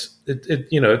 but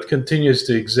it continues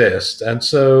to exist, and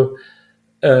so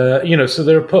so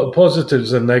there are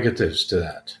positives and negatives to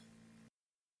that.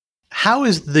 How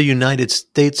is the United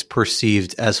States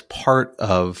perceived as part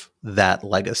of that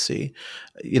legacy?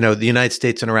 The United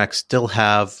States and Iraq still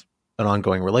have an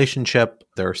ongoing relationship.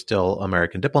 There are still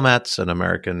American diplomats and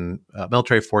American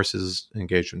military forces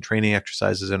engaged in training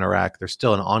exercises in Iraq. There's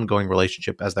still an ongoing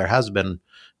relationship, as there has been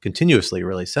continuously,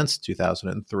 really, since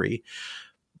 2003.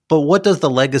 But what does the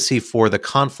legacy for the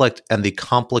conflict and the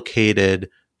complicated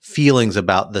feelings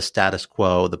about the status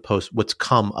quo, what's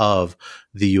come of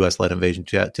the U.S.-led invasion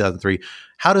 2003,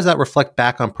 how does that reflect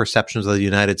back on perceptions of the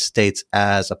United States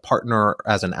as a partner,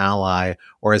 as an ally,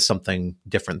 or as something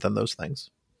different than those things?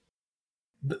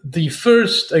 The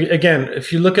first, again,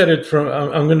 if you look at it from,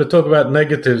 I'm going to talk about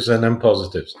negatives and then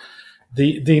positives.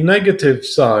 The negative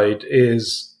side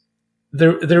is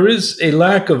there is a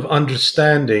lack of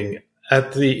understanding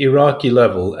at the Iraqi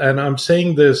level, and I'm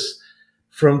saying this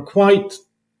from quite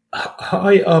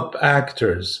high up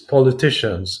actors,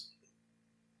 politicians,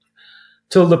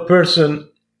 till the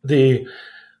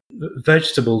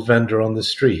vegetable vendor on the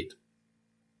street.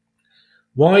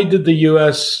 Why did the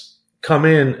U.S. come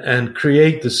in and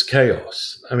create this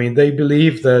chaos? They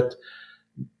believe that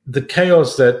the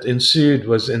chaos that ensued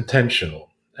was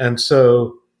intentional. And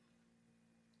so,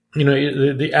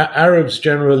 the Arabs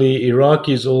generally,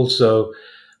 Iraqis also,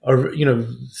 are,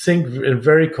 think in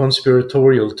very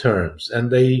conspiratorial terms, and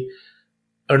they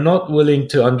are not willing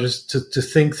to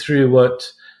think through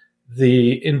what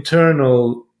the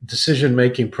internal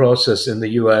decision-making process in the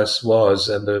U.S. was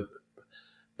and the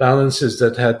balances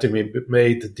that had to be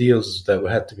made, the deals that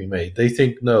had to be made. They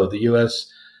think, no, the U.S.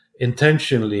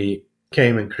 intentionally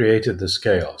came and created this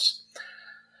chaos.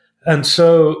 And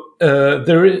so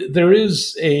there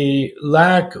is a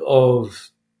lack of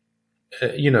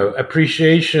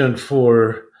appreciation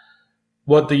for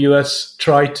what the U.S.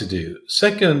 tried to do.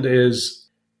 Second is,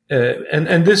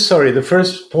 the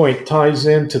first point ties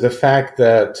into the fact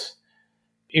that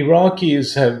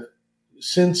Iraqis have,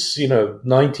 since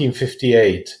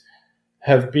 1958,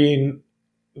 have been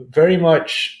very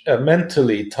much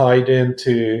mentally tied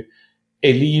into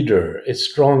a leader, a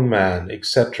strong man,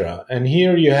 etc. And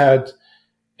here you had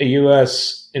a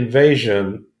U.S.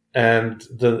 invasion, and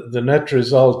the net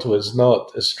result was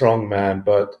not a strong man,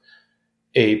 but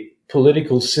a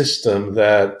political system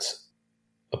that,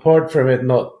 apart from it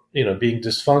not being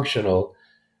dysfunctional,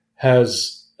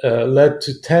 has led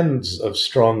to tens of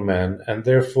strong men, and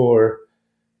therefore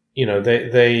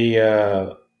they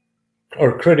are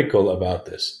critical about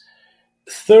this.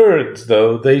 Third,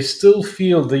 though, they still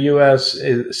feel the U.S.,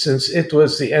 since it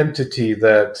was the entity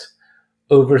that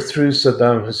overthrew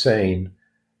Saddam Hussein,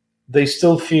 they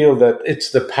still feel that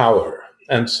it's the power.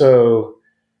 And so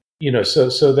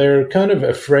So they're kind of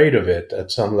afraid of it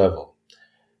at some level.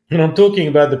 And I'm talking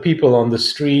about the people on the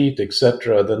street,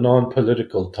 etc., the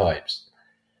non-political types.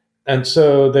 And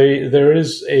so there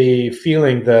is a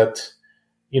feeling that,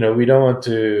 we don't want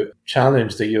to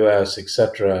challenge the US,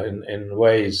 etc., in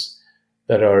ways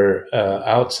that are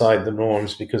outside the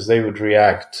norms because they would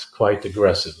react quite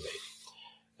aggressively,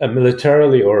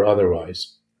 militarily or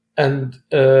otherwise. And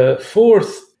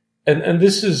fourth, and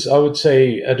this is, I would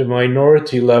say, at a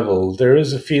minority level, there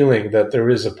is a feeling that there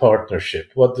is a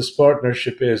partnership. What this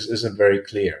partnership is isn't very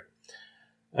clear.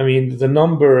 I mean, the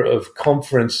number of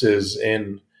conferences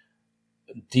in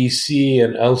DC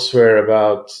and elsewhere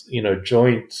about,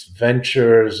 joint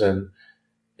ventures and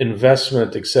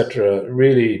investment, etc.,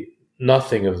 really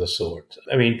nothing of the sort.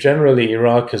 I mean, generally,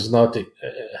 Iraq has not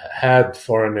had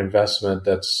foreign investment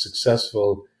that's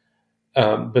successful,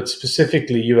 but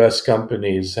specifically U.S.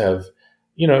 companies have,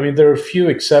 there are a few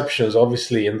exceptions,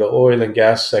 obviously, in the oil and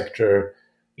gas sector.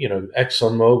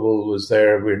 ExxonMobil was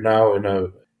there. We're now in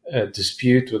a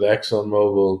dispute with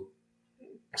ExxonMobil.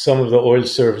 Some of the oil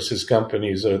services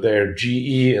companies are there,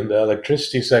 GE in the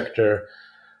electricity sector.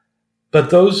 But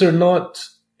those are not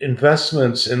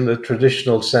investments in the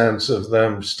traditional sense of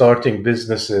them starting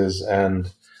businesses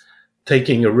and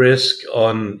taking a risk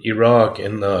on Iraq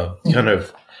in the kind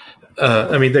of,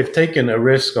 they've taken a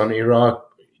risk on Iraq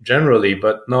generally,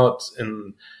 but not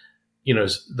in,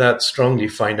 that strongly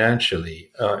financially.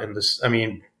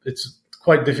 It's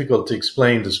quite difficult to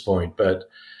explain this point, but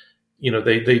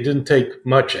they didn't take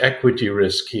much equity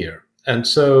risk here. And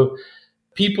so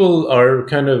people are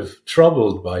kind of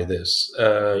troubled by this.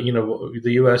 The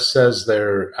U.S. says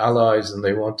they're allies and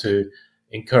they want to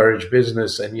encourage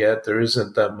business, and yet there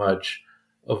isn't that much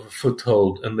of a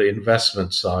foothold in the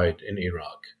investment side in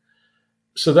Iraq.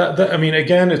 So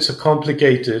again, it's a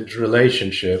complicated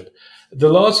relationship. The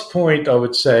last point I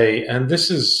would say, and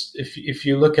this is, if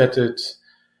you look at it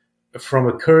from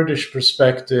a Kurdish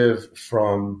perspective,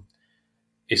 from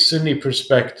a Sunni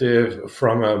perspective,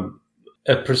 from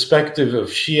a perspective of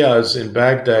Shias in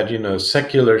Baghdad,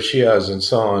 secular Shias and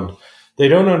so on, they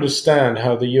don't understand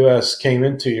how the U.S. came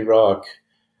into Iraq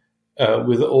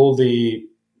with all the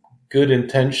good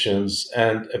intentions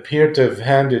and appeared to have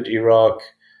handed Iraq,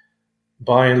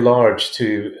 by and large,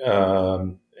 to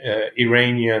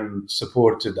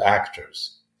Iranian-supported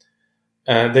actors.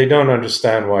 And they don't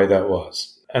understand why that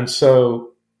was. And so,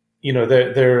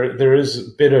 there is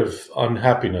a bit of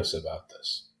unhappiness about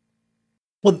this.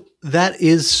 Well, that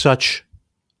is such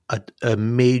a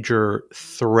major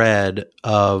thread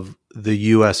of the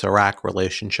U.S.-Iraq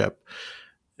relationship.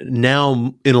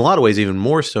 Now, in a lot of ways, even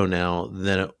more so now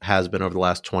than it has been over the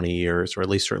last 20 years, or at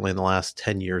least certainly in the last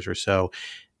 10 years or so,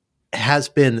 has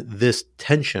been this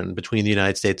tension between the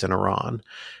United States and Iran,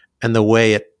 and the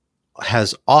way it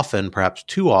has often, perhaps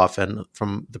too often,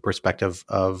 from the perspective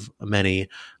of many,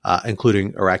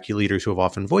 including Iraqi leaders who have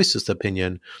often voiced this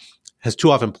opinion, has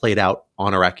too often played out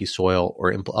on Iraqi soil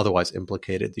or otherwise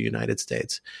implicated the United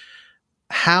States.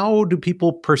 How do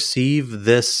people perceive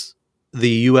this, the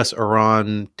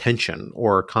U.S.-Iran tension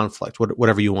or conflict,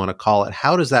 whatever you want to call it?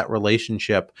 How does that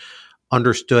relationship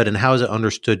understood, and how is it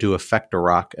understood to affect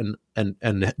Iraq, and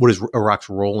what is Iraq's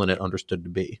role in it understood to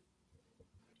be?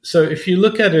 So if you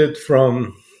look at it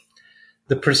from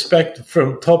the perspective,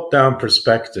 from top-down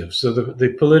perspective, so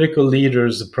the political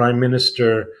leaders, the Prime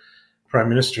Minister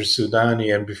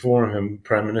Soudani, and before him,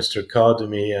 Prime Minister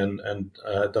Kadhimi and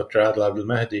Dr. Adel Abdel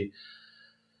Mahdi,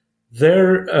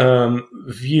 their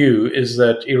view is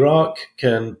that Iraq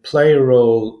can play a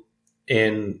role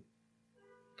in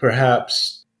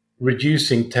perhaps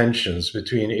reducing tensions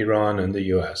between Iran and the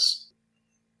US.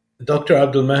 Dr.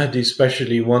 Abdel Mahdi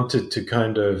especially wanted to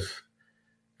kind of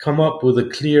come up with a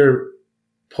clear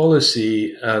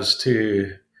policy as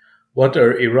to what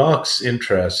are Iraq's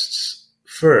interests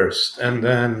first, and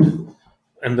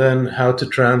then how to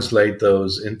translate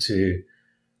those into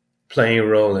playing a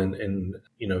role in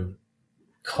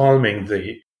calming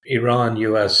the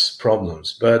Iran-US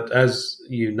problems. But as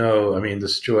you know, the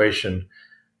situation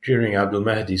during Abdel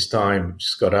Mahdi's time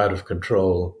just got out of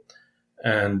control.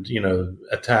 And,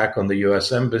 attack on the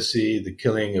U.S. embassy, the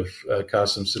killing of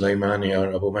Qasem Soleimani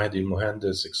or Abu Mahdi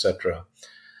al-Muhandis, etc.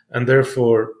 And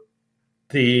therefore,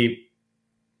 the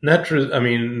net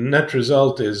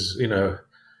result is,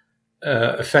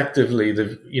 effectively,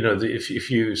 if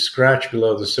you scratch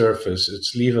below the surface,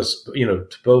 it's leave us, to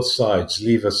both sides,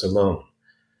 leave us alone.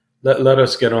 Let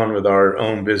us get on with our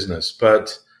own business.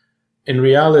 But in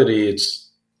reality, it's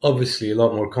obviously a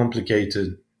lot more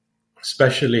complicated,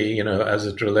 especially, as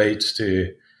it relates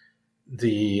to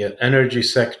the energy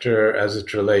sector, as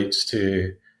it relates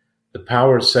to the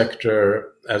power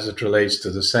sector as it relates to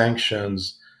the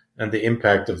sanctions and the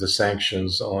impact of the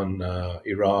sanctions on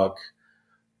Iraq.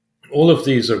 All of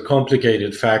these are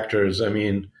complicated factors. I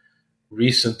mean,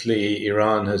 recently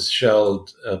Iran has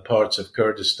shelled parts of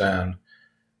Kurdistan,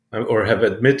 or have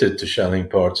admitted to shelling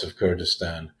parts of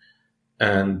Kurdistan.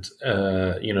 And,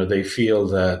 they feel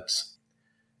that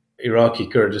Iraqi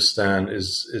Kurdistan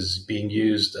is being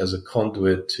used as a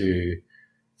conduit to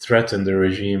threaten the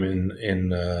regime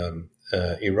in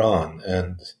Iran,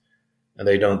 and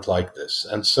they don't like this.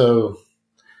 And so,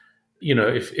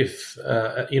 if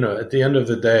at the end of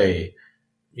the day,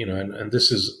 and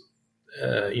this is,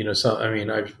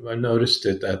 I've noticed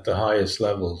it at the highest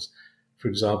levels. For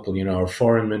example, our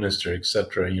foreign minister,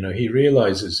 etc., he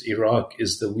realizes Iraq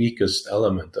is the weakest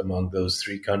element among those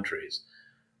three countries.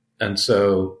 And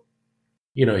so,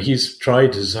 he's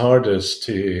tried his hardest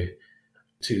to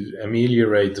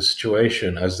ameliorate the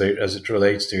situation as it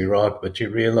relates to Iraq, but he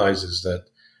realizes that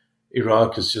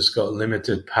Iraq has just got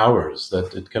limited powers,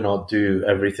 that it cannot do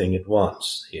everything it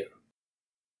wants here.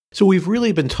 So we've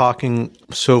really been talking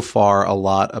so far a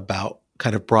lot about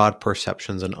kind of broad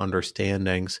perceptions and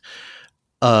understandings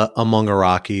among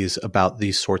Iraqis about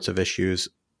these sorts of issues.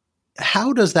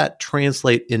 How does that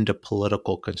translate into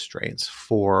political constraints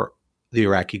for the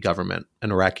Iraqi government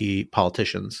and Iraqi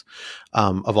politicians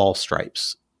of all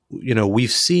stripes?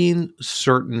 We've seen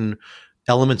certain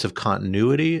elements of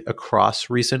continuity across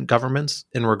recent governments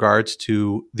in regards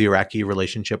to the Iraqi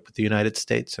relationship with the United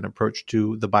States and approach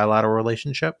to the bilateral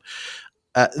relationship.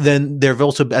 Then there have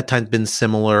also at times been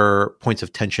similar points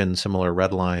of tension, similar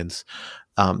red lines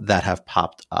that have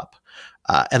popped up.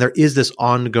 And there is this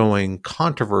ongoing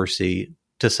controversy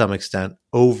to some extent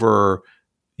over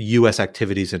U.S.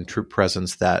 activities and troop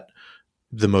presence that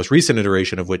the most recent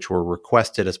iteration of which were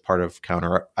requested as part of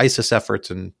counter ISIS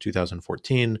efforts in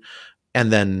 2014,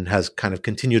 and then has kind of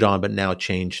continued on, but now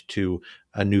changed to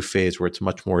a new phase where it's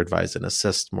much more advise and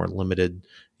assist, more limited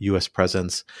U.S.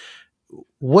 presence.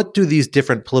 What do these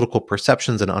different political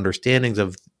perceptions and understandings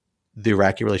of the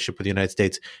Iraqi relationship with the United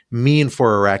States mean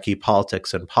for Iraqi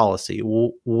politics and policy?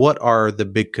 What are the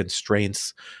big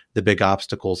constraints, the big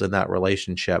obstacles in that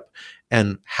relationship?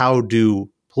 And how do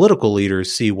political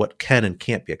leaders see what can and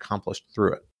can't be accomplished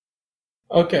through it?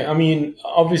 Okay, I mean,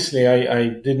 obviously I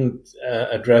didn't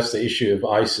address the issue of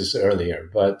ISIS earlier,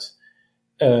 but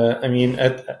at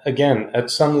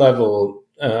some level,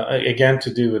 again,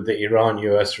 to do with the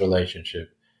Iran-US relationship,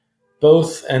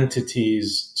 both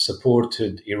entities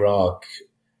supported Iraq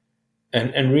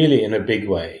and really in a big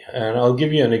way. And I'll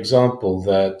give you an example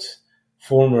that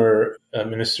former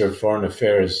Minister of Foreign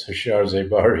Affairs, Hashar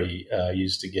Zebari,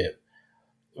 used to give,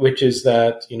 which is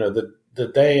that, the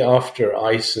day after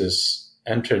ISIS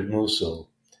entered Mosul,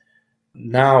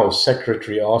 now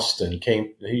Secretary Austin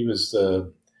came. He was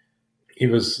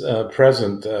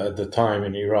present at the time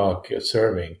in Iraq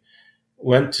serving.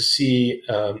 Went to see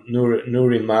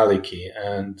Nouri Maliki,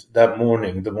 and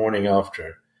the morning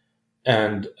after,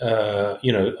 and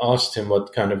asked him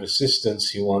what kind of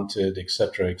assistance he wanted,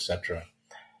 etc., etc.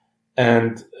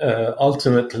 And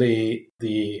ultimately,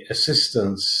 the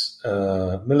assistance,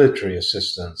 military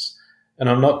assistance, and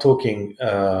I'm not talking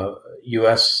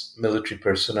U.S. military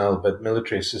personnel, but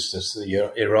military assistance to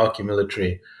the Iraqi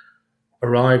military,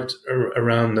 arrived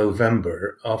around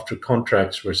November after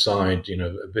contracts were signed,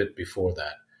 a bit before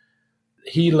that.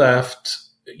 He left,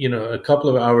 a couple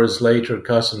of hours later,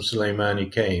 Qasem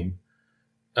Soleimani came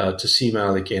to see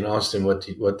Maliki and asked him what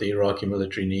the Iraqi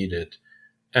military needed.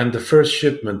 And the first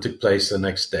shipment took place the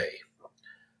next day.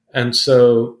 And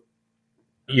so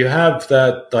you have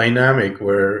that dynamic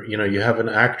where, you have an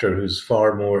actor who's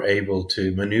far more able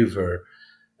to maneuver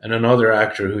and another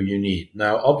actor who you need.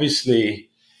 Now, obviously,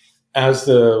 as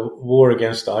the war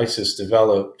against ISIS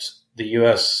developed, the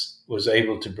U.S. was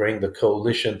able to bring the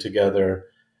coalition together.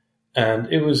 And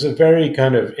it was a very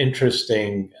kind of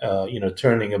interesting,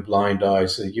 turning a blind eye.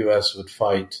 So the U.S. would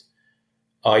fight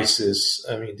ISIS.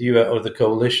 I mean, the U.S. or the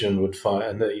coalition would fight,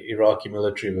 and the Iraqi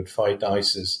military would fight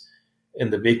ISIS in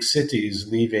the big cities,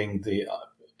 leaving the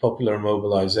Popular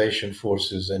Mobilization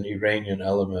Forces and Iranian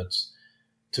elements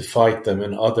to fight them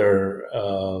in other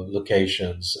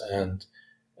locations. And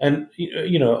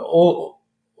all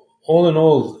in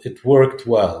all, it worked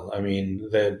well. I mean,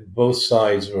 both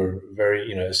sides were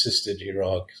very, assisted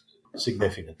Iraq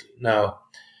significantly. Now,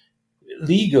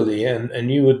 legally,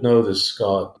 and you would know this,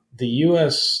 Scott, the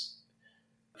U.S.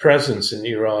 presence in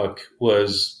Iraq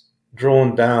was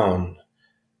drawn down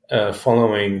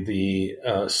following the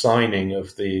signing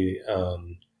of the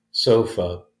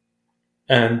SOFA.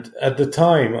 And at the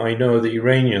time, I know the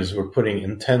Iranians were putting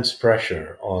intense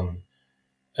pressure on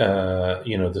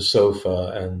the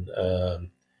sofa and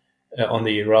on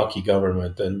the Iraqi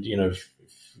government. And, if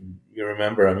you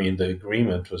remember, I mean, the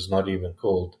agreement was not even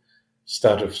called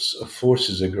Status of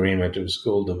Forces Agreement. It was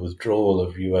called the Withdrawal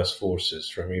of U.S. Forces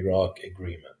from Iraq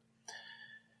Agreement.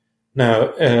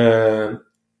 Now,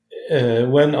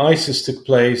 when ISIS took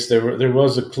place, there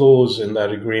was a clause in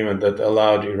that agreement that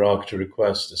allowed Iraq to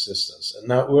request assistance. And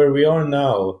now, where we are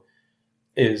now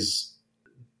is,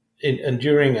 and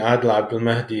during Adel Abdel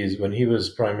Mahdi's, when he was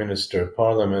Prime Minister,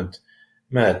 Parliament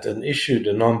met and issued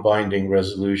a non-binding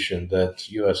resolution that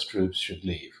U.S. troops should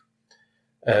leave.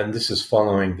 And this is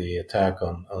following the attack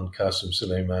on Qasem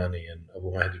Soleimani and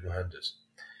Abu Mahdi Mohandes.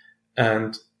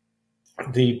 And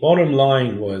the bottom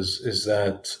line is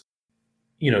that,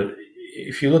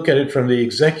 if you look at it from the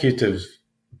executive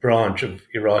branch of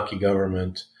Iraqi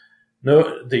government,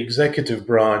 no, the executive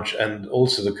branch and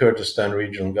also the Kurdistan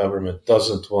regional government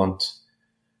doesn't want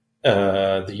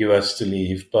the U.S. to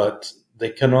leave, but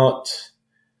they cannot.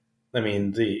 I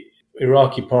mean, the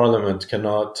Iraqi parliament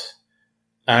cannot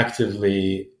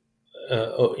actively,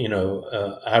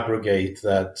 abrogate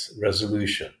that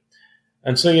resolution.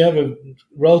 And so you have a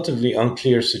relatively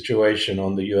unclear situation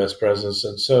on the U.S. presence.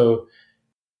 And so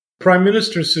Prime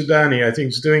Minister Soudani, I think,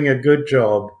 is doing a good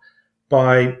job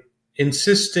by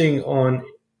insisting on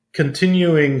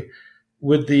continuing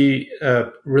with the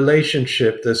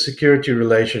relationship, the security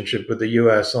relationship with the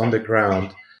U.S. on the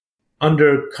ground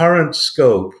under current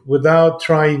scope without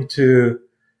trying to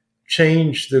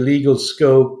change the legal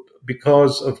scope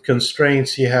because of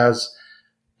constraints he has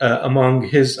among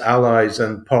his allies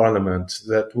and parliament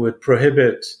that would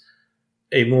prohibit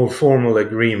a more formal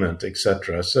agreement,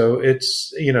 etc. So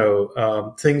it's,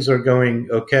 things are going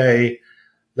okay.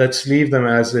 Let's leave them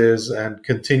as is and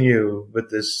continue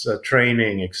with this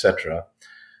training, etc.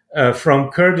 From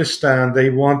Kurdistan, they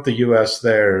want the U.S.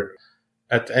 there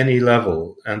at any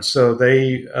level. And so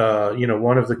they,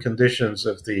 one of the conditions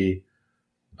of the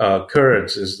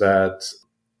Kurds is that,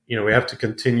 we have to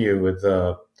continue with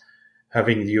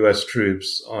having the U.S.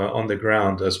 troops on the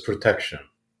ground as protection.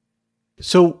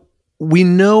 So we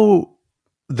know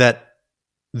that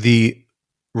the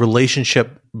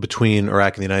relationship between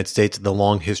Iraq and the United States, the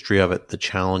long history of it, the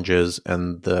challenges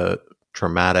and the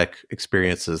traumatic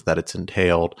experiences that it's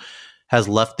entailed, has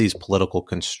left these political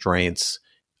constraints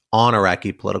on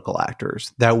Iraqi political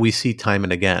actors that we see time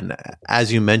and again.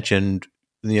 As you mentioned,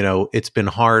 it's been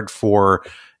hard for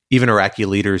even Iraqi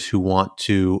leaders who want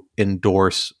to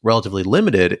endorse relatively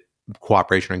limited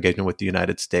cooperation or engagement with the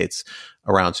United States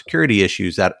around security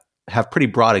issues that have pretty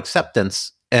broad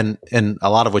acceptance and a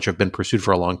lot of which have been pursued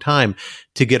for a long time,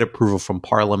 to get approval from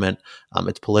Parliament.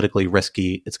 It's politically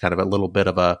risky. It's kind of a little bit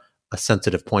of a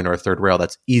sensitive point or a third rail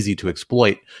that's easy to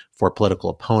exploit for political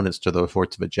opponents to those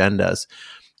sorts of agendas.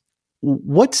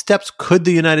 What steps could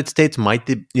might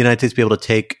the United States be able to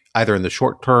take either in the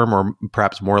short term or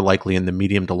perhaps more likely in the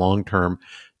medium to long term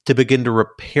to begin to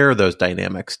repair those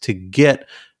dynamics, to get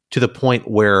to the point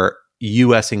where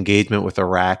U.S. engagement with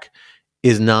Iraq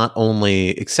is not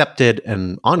only accepted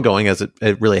and ongoing, as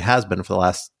it really has been for the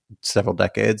last several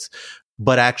decades,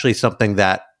 but actually something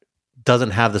that doesn't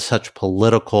have such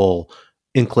political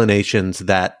inclinations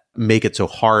that make it so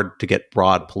hard to get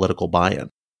broad political buy-in?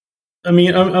 I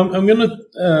mean, I'm going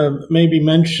to maybe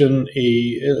mention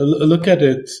look at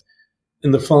it in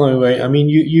the following way. I mean,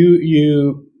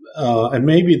 you and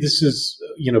maybe this is,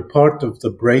 part of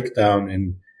the breakdown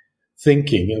in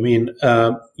thinking. I mean,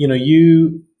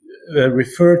 you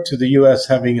refer to the U.S.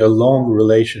 having a long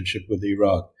relationship with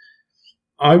Iraq.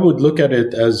 I would look at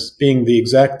it as being the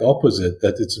exact opposite,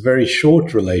 that it's a very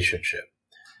short relationship.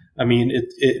 I mean,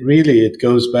 it really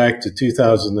goes back to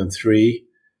 2003.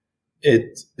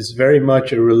 It is very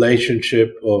much a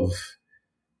relationship of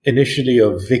initially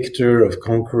of victor, of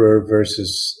conqueror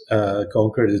versus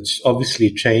conquered. It's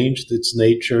obviously changed its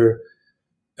nature.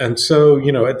 And so,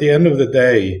 at the end of the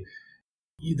day,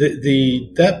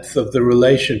 the depth of the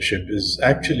relationship is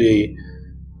actually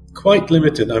quite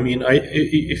limited. I mean,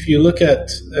 if you look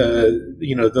at,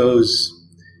 those,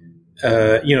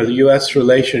 the U.S.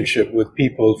 relationship with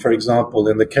people, for example,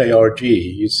 in the KRG,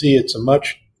 you see it's a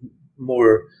much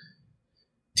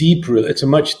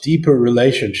deeper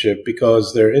relationship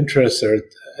because their interests are,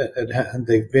 and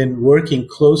they've been working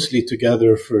closely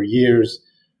together for years.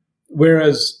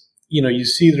 Whereas, you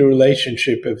see the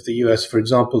relationship of the U.S., for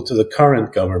example, to the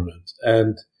current government,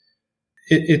 and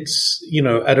it's,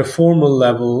 at a formal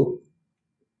level,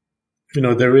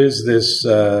 there is this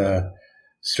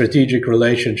strategic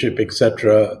relationship,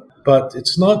 etc., but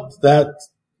it's not that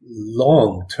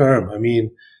long term. I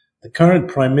mean, the current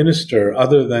prime minister,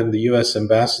 other than the U.S.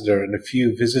 ambassador and a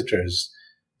few visitors,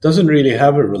 doesn't really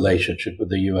have a relationship with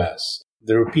the US.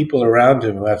 There are people around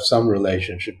him who have some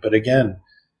relationship, but again,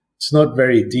 it's not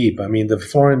very deep. I mean, the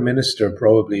foreign minister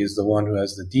probably is the one who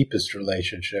has the deepest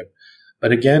relationship.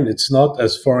 But again, it's not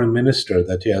as foreign minister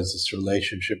that he has this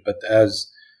relationship, but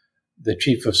as the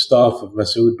chief of staff of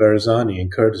Masoud Barzani in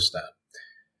Kurdistan.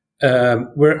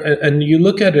 And you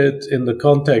look at it in the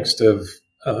context of,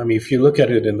 if you look at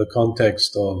it in the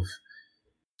context of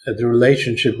the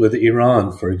relationship with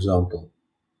Iran, for example,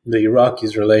 the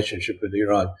Iraqis' relationship with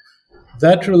Iran,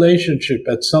 that relationship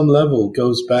at some level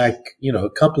goes back, a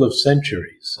couple of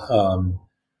centuries,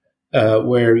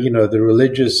 where, the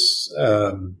religious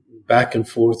back and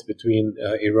forth between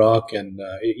Iraq and,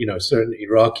 certain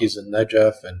Iraqis in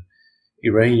Najaf and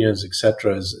Iranians,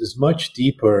 etc., is much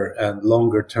deeper and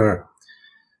longer term.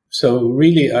 So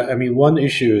really, one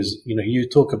issue is, you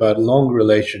talk about a long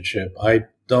relationship. I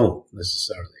don't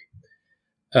necessarily.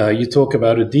 You talk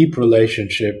about a deep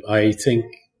relationship. I think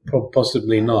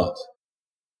possibly not.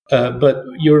 But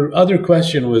your other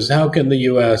question was, how can the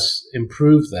U.S.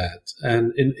 improve that?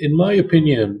 And in my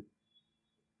opinion,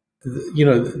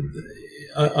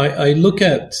 I look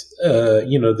at,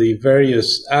 the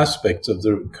various aspects of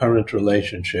the current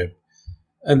relationship,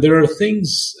 and there are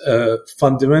things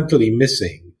fundamentally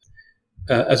missing.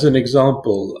 As an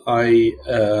example, I,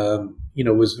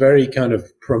 was very kind of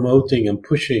promoting and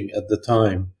pushing at the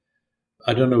time.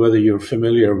 I don't know whether you're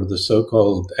familiar with the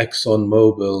so-called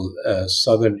ExxonMobil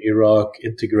Southern Iraq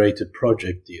integrated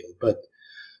project deal, but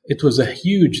it was a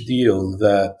huge deal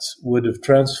that would have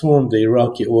transformed the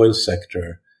Iraqi oil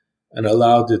sector and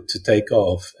allowed it to take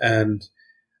off. And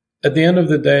at the end of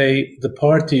the day, the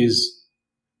parties,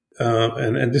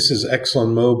 and this is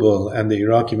ExxonMobil and the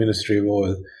Iraqi Ministry of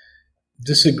Oil,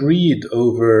 disagreed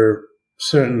over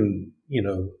certain,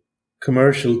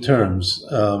 commercial terms,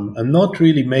 and not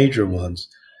really major ones.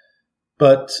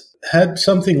 But had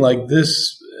something like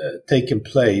this taken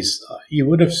place, you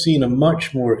would have seen a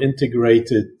much more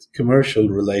integrated commercial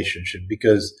relationship,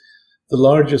 because the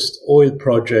largest oil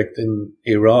project in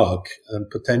Iraq and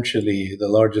potentially the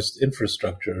largest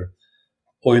infrastructure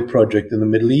oil project in the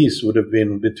Middle East would have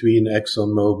been between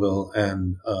ExxonMobil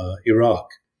and Iraq.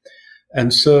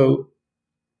 And so,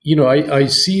 I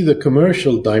see the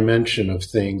commercial dimension of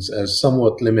things as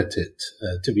somewhat limited,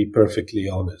 to be perfectly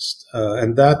honest.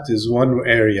 And that is one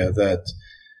area that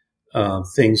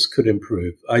things could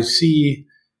improve. I see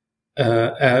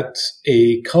at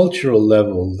a cultural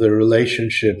level, the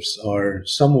relationships are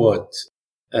somewhat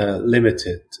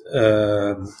limited.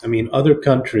 Other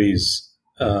countries,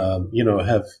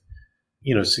 have,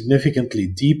 significantly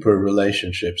deeper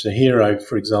relationships. And here I,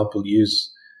 for example,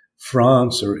 use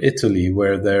France or Italy,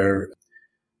 where they're,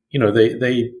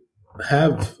 they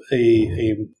have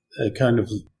a kind of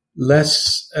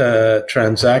less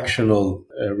transactional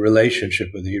relationship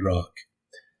with Iraq.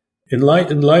 In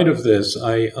light of this,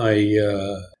 I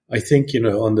think,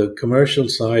 on the commercial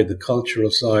side, the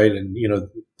cultural side, and,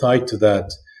 tied to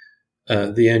that,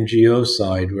 the NGO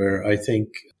side, where I think,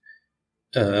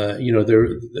 the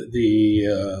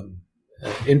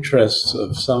interests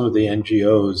of some of the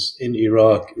NGOs in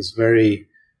Iraq is very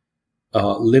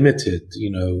limited.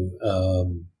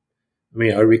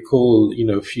 I recall,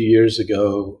 a few years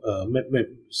ago,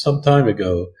 some time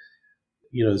ago,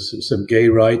 some gay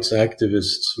rights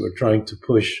activists were trying to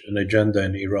push an agenda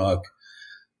in Iraq,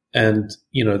 and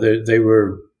they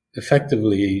were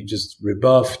effectively just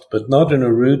rebuffed, but not in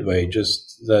a rude way,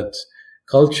 just that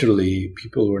culturally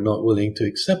people were not willing to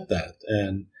accept that.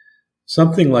 And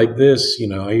something like this,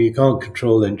 you can't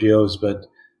control NGOs, but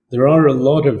there are a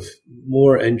lot of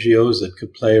more NGOs that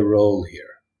could play a role here.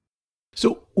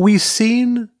 So we've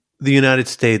seen the United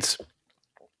States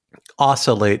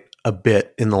oscillate a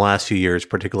bit in the last few years,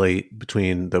 particularly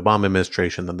between the Obama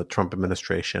administration and the Trump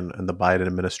administration and the Biden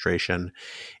administration,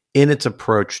 in its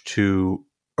approach to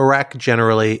Iraq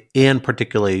generally, and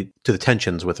particularly to the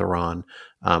tensions with Iran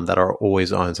that are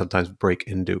always on and sometimes break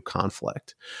into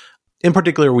conflict. In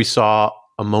particular, we saw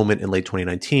a moment in late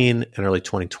 2019 and early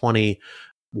 2020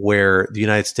 where the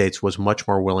United States was much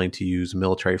more willing to use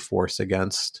military force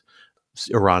against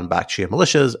Iran-backed Shia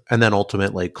militias, and then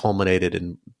ultimately culminated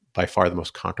in by far the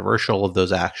most controversial of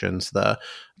those actions, the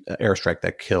airstrike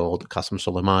that killed Qasem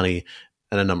Soleimani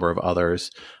and a number of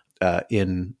others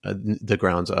in the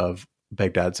grounds of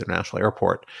Baghdad's international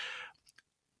airport.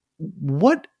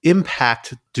 What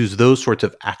impact do those sorts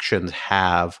of actions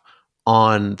have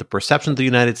on the perception of the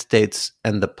United States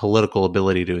and the political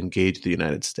ability to engage the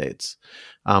United States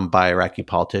by Iraqi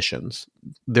politicians?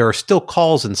 there are still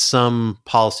calls in some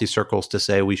policy circles to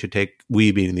say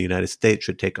we being the United States,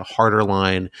 should take a harder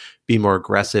line, be more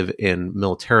aggressive in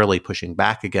militarily pushing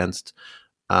back against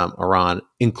Iran,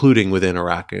 including within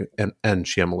Iraq and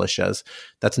Shia militias.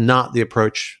 That's not the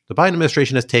approach the Biden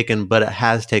administration has taken, but it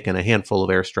has taken a handful of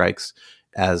airstrikes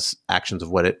as actions of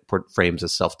what it frames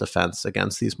as self-defense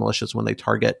against these militias when they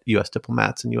target U.S.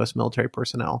 diplomats and U.S. military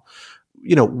personnel.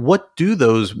 What do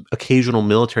those occasional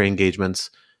military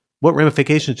engagements, what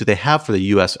ramifications do they have for the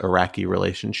U.S.-Iraqi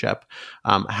relationship?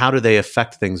 How do they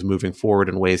affect things moving forward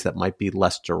in ways that might be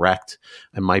less direct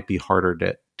and might be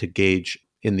harder to gauge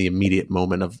in the immediate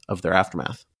moment of their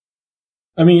aftermath?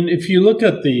 I mean, if you look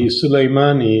at the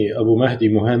Soleimani Abu Mahdi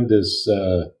Mohandes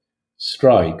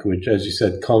strike, which, as you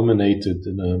said, culminated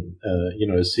in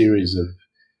a series of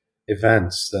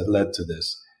events that led to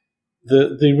this,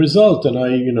 the result, and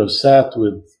I sat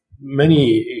with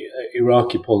many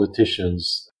Iraqi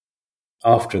politicians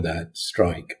after that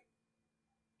strike.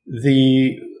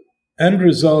 The end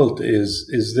result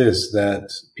is this,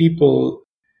 that people,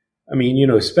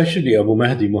 especially Abu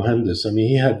Mahdi Mohandes,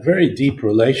 he had very deep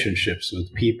relationships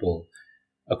with people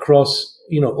across,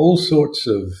 all sorts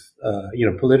of,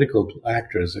 political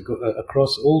actors,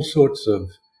 across all sorts of,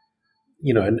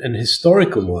 and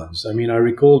historical ones. I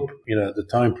recall, at the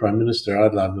time, Prime Minister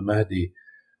Adel Abdel Mahdi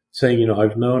saying,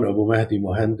 I've known Abu Mahdi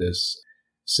Mohandes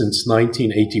since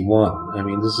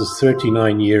 1981. This is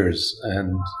 39 years.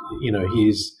 And,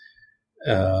 he's,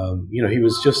 he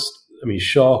was just,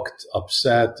 shocked,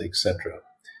 upset, etc.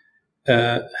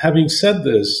 Having said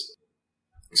this,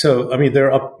 so,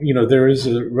 there is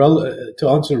to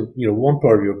answer, one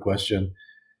part of your question,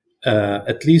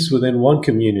 at least within one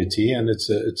community, and it's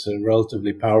a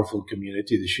relatively powerful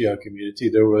community, the Shia community,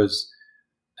 there was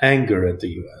anger at the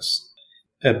U.S.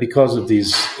 Because of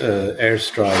these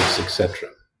airstrikes, etc.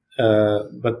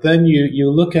 But then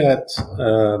you look at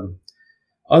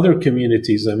other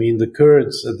communities. The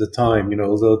Kurds at the time,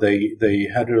 although they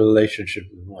had a relationship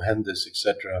with Mohandes,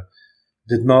 etc.,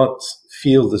 did not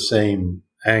feel the same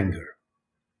anger.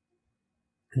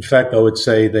 In fact, I would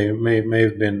say they may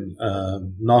have been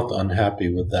not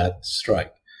unhappy with that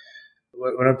strike.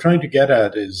 What I'm trying to get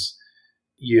at is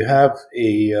you have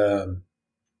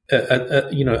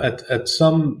at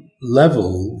some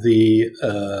level the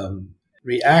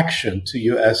reaction to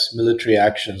U.S. military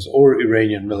actions or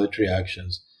Iranian military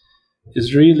actions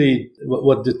is really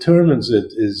what determines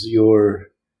it is your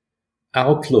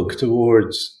outlook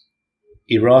towards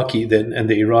Iraqi and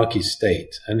the Iraqi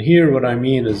state. And here what I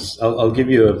mean is, I'll give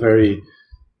you a very,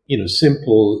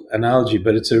 simple analogy,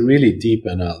 but it's a really deep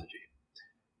analogy.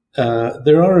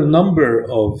 There are a number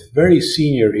of very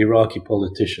senior Iraqi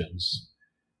politicians,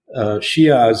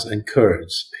 Shias and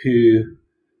Kurds, who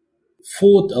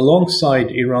fought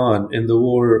alongside Iran in the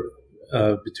war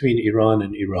between Iran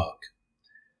and Iraq.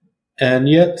 And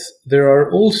yet there are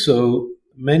also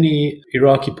many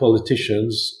Iraqi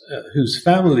politicians whose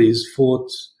families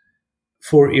fought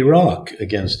for Iraq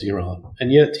against Iran.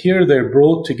 And yet here they're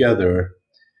brought together,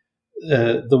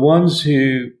 the ones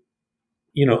who,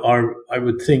 are, I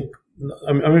would think,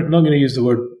 I'm not going to use the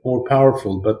word more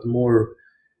powerful, but more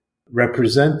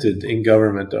represented in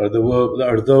government are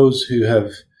those who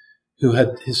had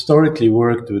historically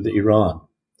worked with Iran.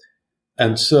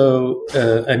 And so,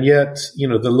 and yet,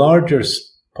 the larger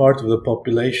part of the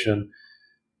population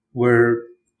were,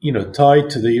 tied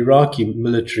to the Iraqi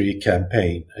military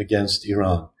campaign against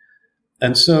Iran.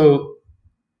 And so,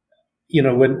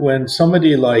 when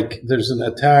somebody there's an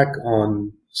attack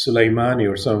on Soleimani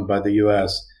or something by the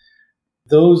U.S.,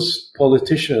 those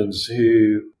politicians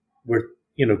who were,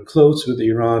 close with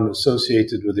Iran,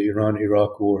 associated with the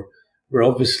Iran-Iraq war, were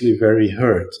obviously very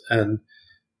hurt. And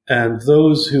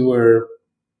those who were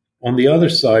on the other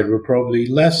side were probably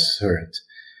less hurt.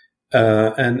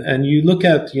 And you look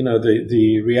at,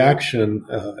 the reaction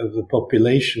of the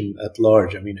population at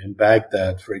large. In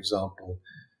Baghdad, for example,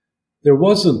 there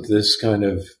wasn't this kind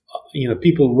of,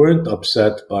 people weren't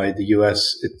upset by the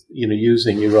U.S.,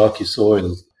 using Iraqi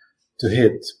soil to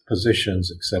hit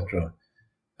positions, etc.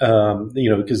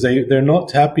 Because they're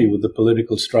not happy with the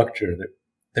political structure.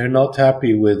 They're not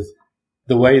happy with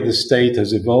the way the state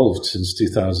has evolved since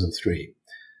 2003.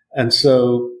 And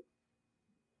so,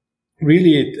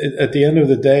 really, at the end of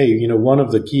the day, one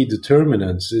of the key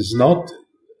determinants is not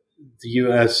the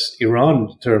U.S.-Iran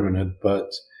determinant,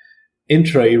 but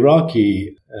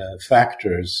intra-Iraqi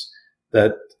factors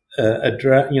that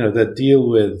that deal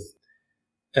with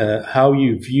how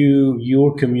you view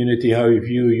your community, how you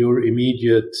view your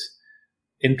immediate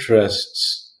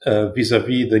interests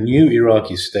vis-a-vis the new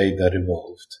Iraqi state that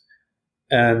evolved.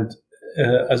 And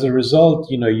as a result,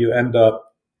 you end up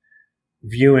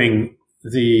viewing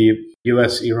the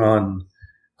U.S.-Iran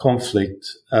conflict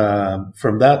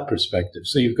from that perspective.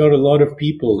 So you've got a lot of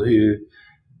people who,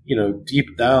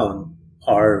 deep down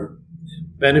are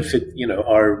benefiting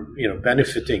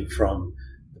from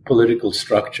the political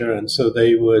structure, and so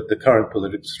the current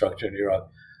political structure in Iraq,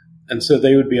 and so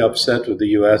they would be upset with the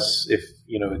U.S. if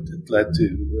it led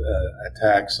to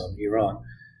attacks on Iran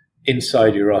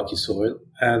inside Iraqi soil.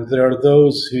 And there are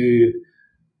those who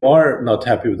are not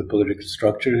happy with the political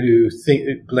structure who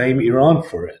blame Iran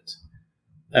for it.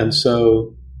 And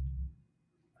so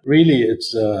really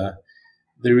it's the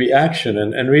reaction.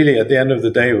 And really at the end of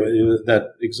the day,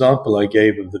 that example I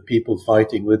gave of the people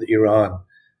fighting with Iran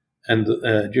and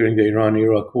during the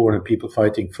Iran-Iraq war and people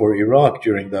fighting for Iraq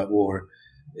during that war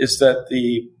is that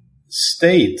the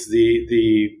state,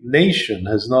 the nation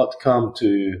has not come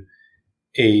to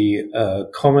a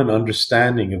common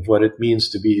understanding of what it means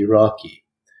to be Iraqi.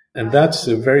 And that's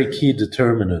a very key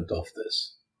determinant of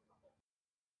this.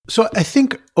 So I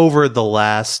think over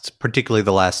particularly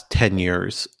the last 10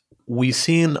 years, we've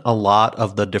seen a lot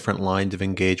of the different lines of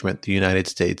engagement the United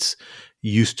States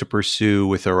used to pursue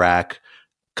with Iraq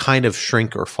kind of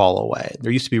shrink or fall away.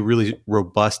 There used to be really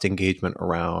robust engagement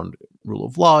around rule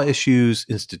of law issues,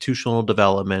 institutional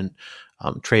development,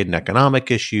 trade and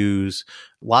economic issues,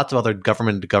 lots of other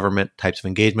government-to-government types of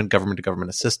engagement,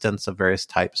 government-to-government assistance of various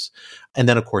types, and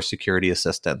then, of course, security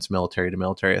assistance,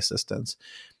 military-to-military assistance.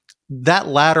 That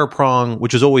latter prong,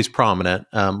 which is always prominent,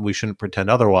 we shouldn't pretend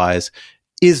otherwise,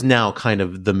 is now kind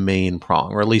of the main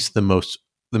prong, or at least the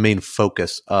main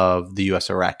focus of the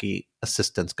U.S.-Iraqi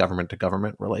assistance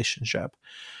government-to-government relationship.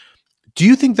 Do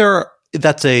you think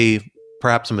that's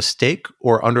perhaps a mistake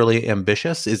or underly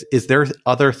ambitious? Is there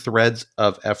other threads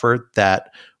of effort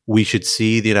that we should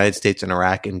see the United States and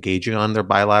Iraq engaging on their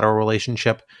bilateral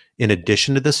relationship in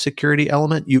addition to this security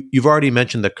element? You've already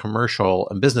mentioned the commercial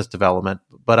and business development,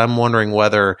 but I'm wondering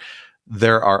whether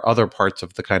there are other parts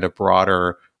of the kind of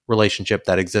broader relationship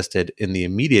that existed in the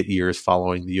immediate years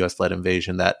following the U.S.-led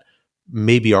invasion that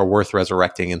maybe are worth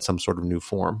resurrecting in some sort of new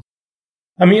form.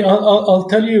 I mean, I'll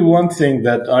tell you one thing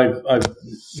that I've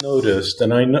noticed,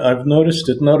 and I've noticed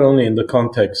it not only in the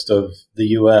context of the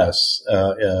U.S.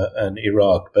 And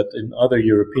Iraq, but in other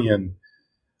European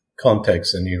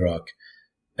contexts in Iraq,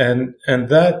 and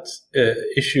that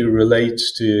issue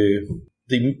relates to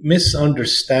the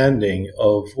misunderstanding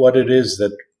of what it is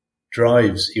that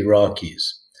drives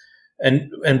Iraqis,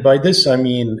 and by this I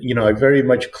mean, I very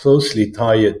much closely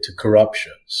tie it to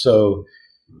corruption. So,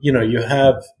 you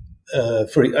have.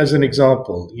 As an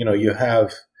example, you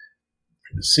had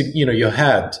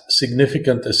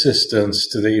significant assistance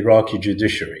to the Iraqi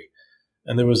judiciary,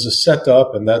 and there was a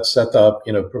setup, and that setup,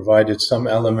 provided some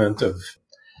element of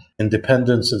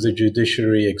independence of the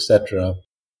judiciary, etc.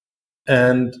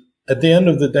 And at the end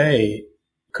of the day,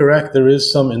 correct, there is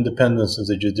some independence of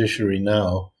the judiciary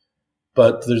now,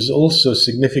 but there's also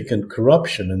significant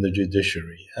corruption in the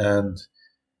judiciary, and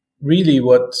really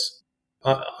what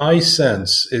I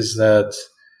sense is that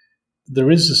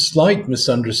there is a slight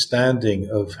misunderstanding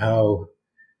of how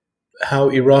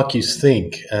Iraqis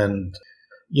think, and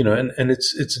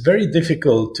it's very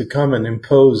difficult to come and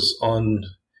impose on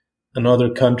another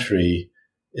country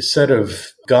a set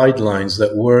of guidelines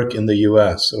that work in the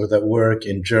US or that work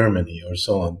in Germany or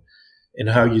so on, in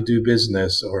how you do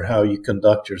business or how you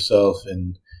conduct yourself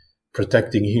in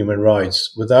protecting human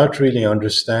rights without really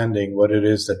understanding what it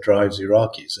is that drives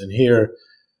Iraqis. And here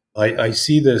I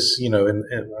see this, and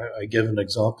I give an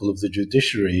example of the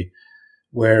judiciary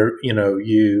where,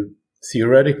 you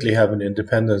theoretically have an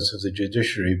independence of the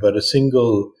judiciary, but a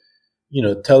single,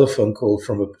 telephone call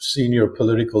from a senior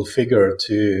political figure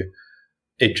to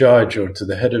a judge or to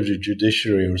the head of the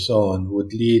judiciary or so on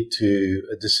would lead to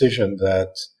a decision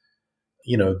that,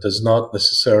 does not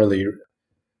necessarily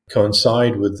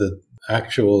coincide with the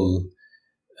actual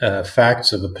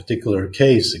facts of a particular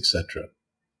case, etc.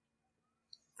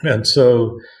 And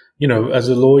so, as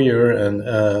a lawyer, and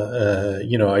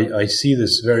I see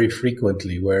this very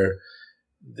frequently, where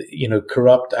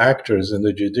corrupt actors in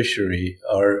the judiciary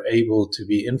are able to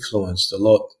be influenced a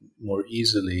lot more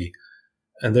easily,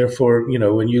 and therefore,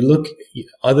 when you look,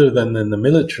 other than in the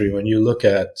military, when you look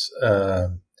at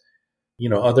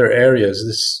other areas,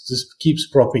 this keeps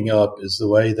propping up, is the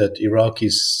way that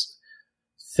Iraqis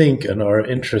think and are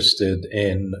interested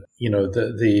in,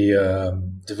 the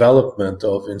development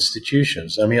of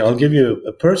institutions. I mean, I'll give you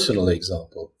a personal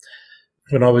example.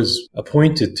 When I was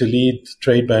appointed to lead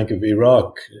Trade Bank of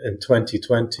Iraq in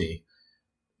 2020,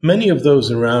 many of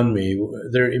those around me,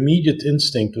 their immediate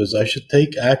instinct was I should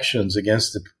take actions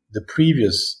against the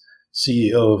previous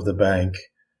CEO of the bank,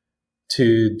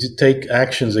 to take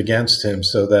actions against him,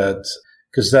 so that,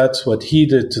 because that's what he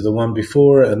did to the one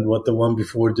before and what the one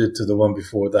before did to the one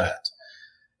before that.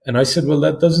 And I said, well,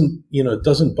 that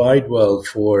doesn't bode well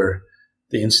for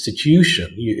the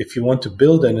institution. If you want to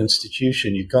build an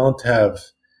institution, you can't have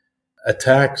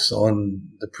attacks on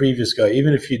the previous guy,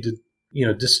 even if you did,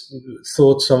 just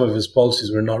thought some of his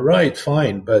policies were not right,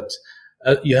 fine. But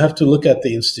you have to look at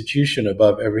the institution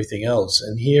above everything else.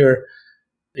 And here,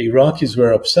 the Iraqis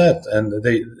were upset, and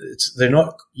they're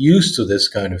not used to this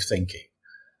kind of thinking.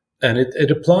 And it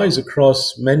applies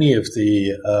across many of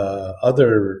the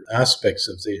other aspects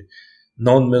of the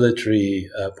non-military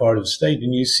part of the state.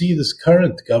 And you see this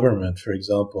current government, for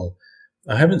example,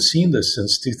 I haven't seen this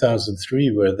since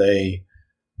 2003, where they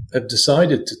have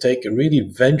decided to take a really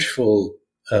vengeful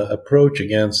approach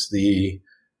against the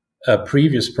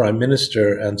previous prime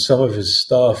minister and some of his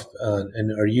staff,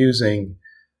 and are using,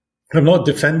 I'm not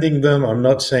defending them, I'm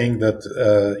not saying that,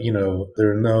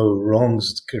 there are no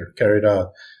wrongs carried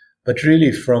out. But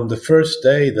really, from the first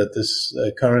day that this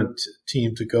current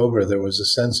team took over, there was a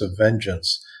sense of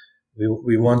vengeance.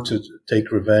 We want to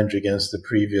take revenge against the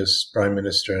previous prime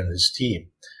minister and his team.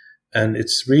 And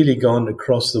it's really gone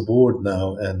across the board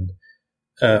now. And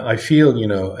I feel,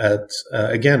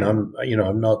 again,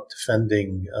 I'm not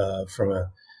defending from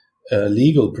a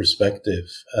legal perspective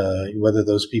whether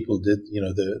those people did,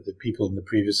 the people in the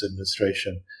previous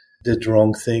administration did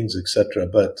wrong things, etc.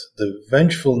 But the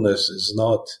vengefulness is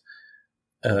not,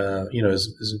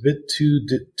 is a bit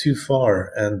too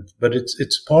far, but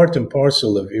it's part and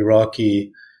parcel of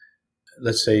Iraqi,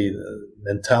 let's say,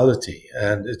 mentality,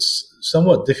 and it's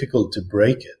somewhat difficult to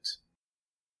break it.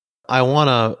 I want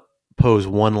to pose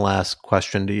one last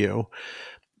question to you,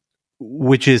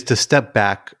 which is to step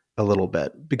back a little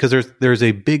bit, because there's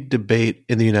a big debate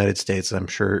in the United States, I'm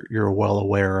sure you're well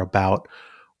aware about,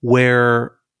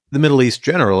 where the Middle East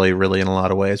generally, really in a lot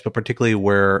of ways, but particularly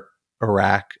where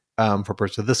Iraq, for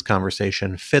purpose of this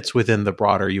conversation, fits within the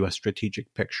broader U.S.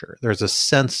 strategic picture. There's a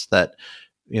sense that,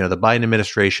 the Biden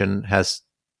administration has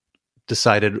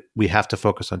decided we have to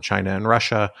focus on China and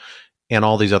Russia, and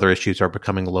all these other issues are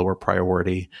becoming lower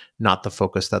priority, not the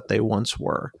focus that they once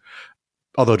were.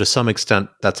 Although to some extent,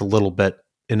 that's a little bit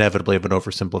inevitably of an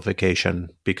oversimplification,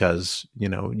 because,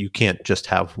 you can't just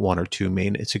have one or two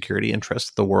main security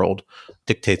interests. The world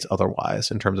dictates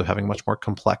otherwise in terms of having a much more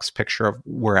complex picture of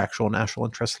where actual national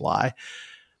interests lie.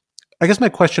 I guess my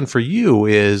question for you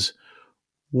is,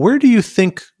 where do you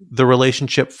think the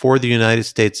relationship for the United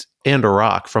States and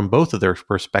Iraq, from both of their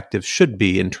perspectives, should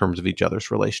be in terms of each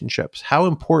other's relationships? How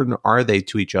important are they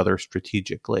to each other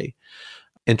strategically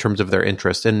in terms of their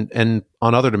interests, and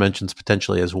on other dimensions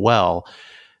potentially as well?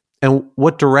 And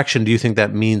what direction do you think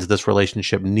that means this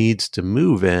relationship needs to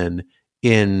move in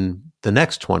the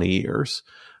next 20 years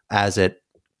as it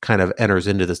kind of enters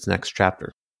into this next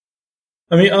chapter?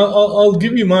 I mean, I'll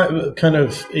give you my kind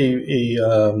of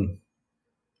a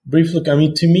brief look. I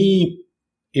mean, to me,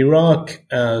 Iraq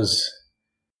as,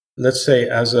 let's say,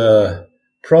 as a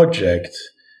project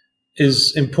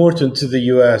is important to the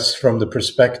U.S. from the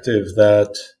perspective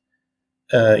that,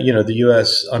 the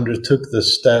U.S. undertook the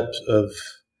step of,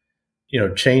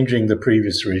 changing the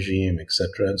previous regime,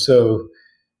 etc. And so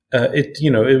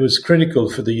it was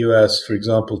critical for the U.S., for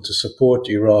example, to support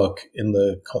Iraq in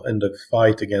the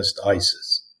fight against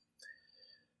ISIS,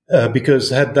 because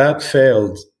had that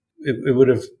failed, it would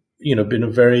have, been a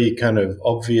very kind of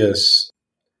obvious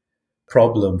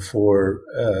problem for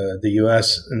the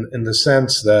U.S. in the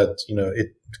sense that,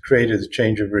 it created a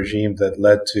change of regime that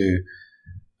led to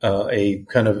a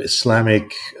kind of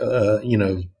Islamic,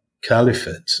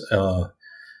 caliphate.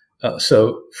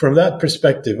 So from that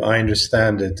perspective, I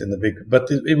understand it but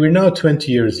we're now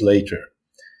 20 years later.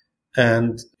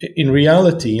 And in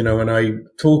reality, when I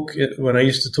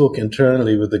used to talk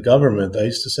internally with the government, I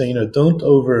used to say, don't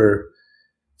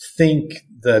overthink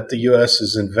that the U.S.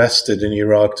 is invested in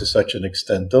Iraq to such an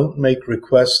extent. Don't make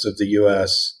requests of the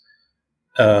U.S.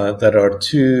 That are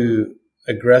too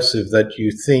aggressive, that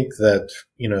you think that,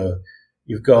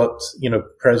 you've got,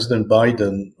 President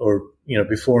Biden or,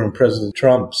 before him, President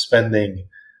Trump spending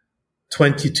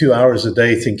 22 hours a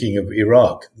day thinking of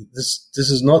Iraq. This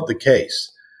is not the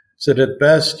case. So at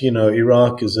best,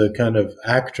 Iraq is a kind of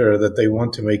actor that they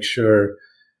want to make sure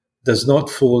does not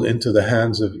fall into the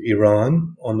hands of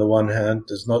Iran on the one hand,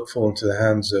 does not fall into the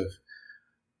hands of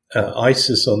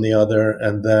ISIS on the other,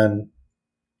 and then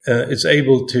it's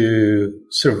able to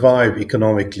survive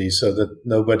economically so that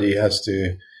nobody has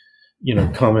to,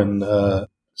 come and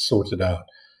sort it out.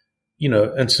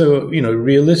 and so,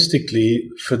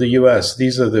 realistically for the U.S.,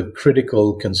 these are the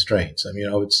critical constraints. I mean,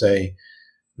 I would say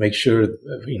make sure,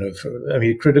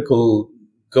 critical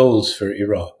goals for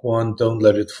Iraq. One, don't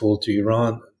let it fall to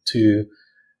Iran. Two,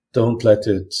 don't let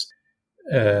it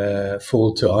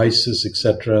fall to ISIS,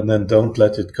 etc. And then don't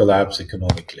let it collapse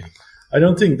economically. I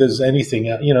don't think there's anything,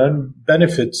 and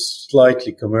benefits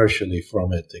slightly commercially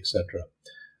from it, etc.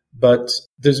 But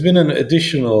there's been an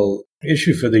additional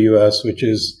issue for the U.S., which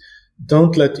is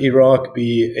don't let Iraq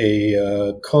be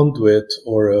a conduit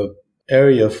or a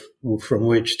area from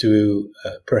which to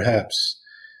perhaps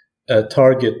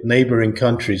target neighboring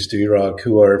countries to Iraq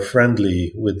who are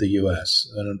friendly with the U.S.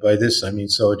 And by this, I mean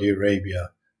Saudi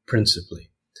Arabia principally.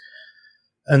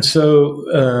 And so,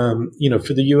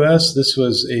 for the U.S., this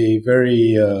was a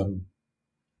very,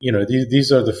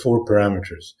 these are the four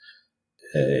parameters.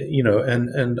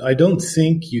 And I don't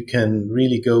think you can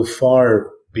really go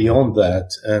far beyond that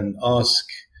and ask,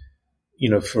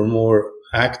 for more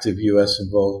active U.S.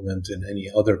 involvement in any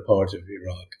other part of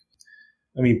Iraq.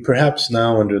 I mean, perhaps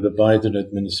now under the Biden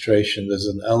administration, there's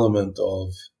an element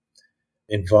of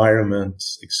environment,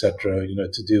 etc.,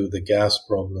 to do with the gas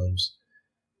problems.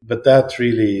 But that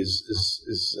really is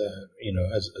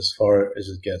as far as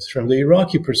it gets. From the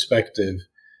Iraqi perspective,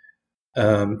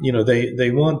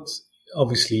 they want,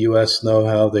 obviously, U.S.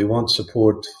 know-how. They want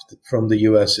support from the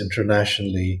U.S.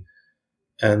 internationally.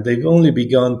 And they've only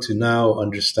begun to now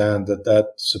understand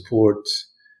that support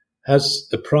has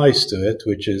a price to it,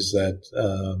 which is that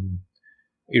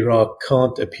Iraq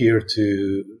can't appear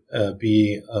to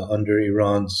be under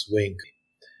Iran's wing.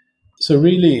 So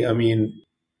really, I mean,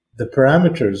 the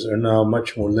parameters are now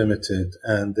much more limited,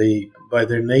 and they, by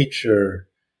their nature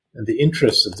and the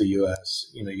interests of the U.S.,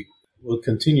 will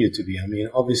continue to be. I mean,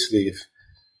 obviously, if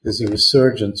there's a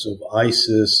resurgence of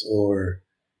ISIS or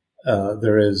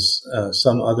there is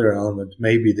some other element,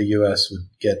 maybe the U.S. would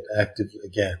get active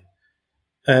again.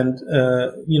 And,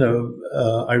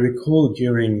 I recall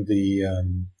during the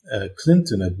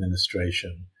Clinton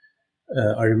administration,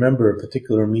 I remember a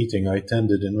particular meeting I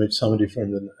attended in which somebody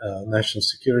from the National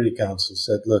Security Council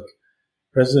said, look,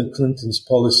 President Clinton's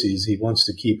policies, he wants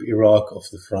to keep Iraq off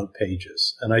the front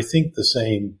pages. And I think the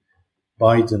same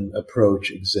Biden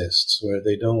approach exists, where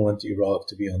they don't want Iraq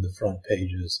to be on the front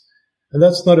pages. And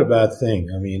that's not a bad thing.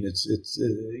 I mean, it's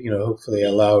hopefully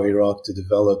allow Iraq to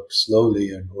develop slowly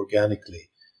and organically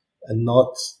and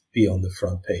not be on the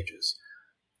front pages.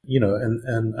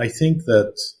 And I think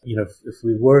that, if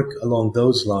we work along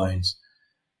those lines,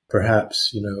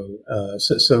 perhaps,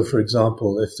 so for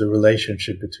example, if the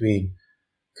relationship between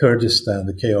Kurdistan,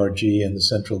 the KRG, and the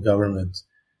central government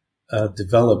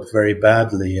develop very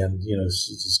badly and,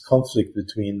 there's conflict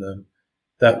between them,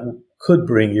 that could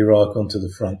bring Iraq onto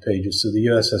the front pages. So the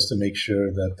U.S. has to make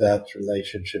sure that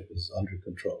relationship is under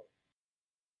control.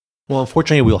 Well,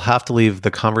 unfortunately, we'll have to leave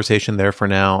the conversation there for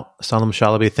now. Salem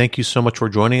Chalabi, thank you so much for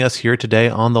joining us here today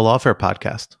on the Lawfare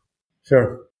Podcast.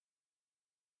 Sure.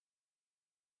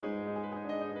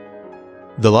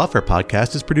 The Lawfare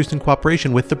Podcast is produced in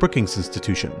cooperation with the Brookings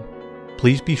Institution.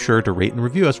 Please be sure to rate and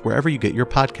review us wherever you get your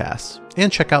podcasts,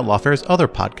 and check out Lawfare's other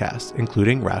podcasts,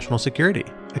 including Rational Security,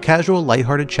 a casual,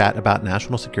 lighthearted chat about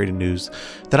national security news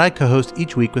that I co-host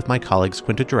each week with my colleagues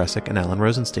Quinta Jurecic and Alan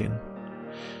Rosenstein.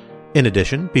 In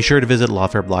addition, be sure to visit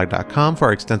lawfareblog.com for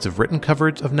our extensive written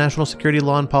coverage of national security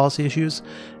law and policy issues,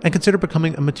 and consider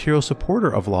becoming a material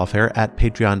supporter of Lawfare at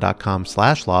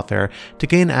patreon.com/lawfare to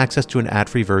gain access to an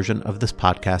ad-free version of this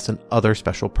podcast and other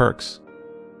special perks.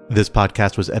 This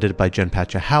podcast was edited by Jen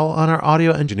Patcha Howell, and our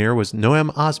audio engineer was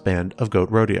Noam Osband of Goat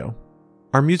Rodeo.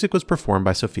 Our music was performed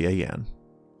by Sophia Yan.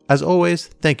 As always,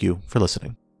 thank you for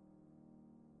listening.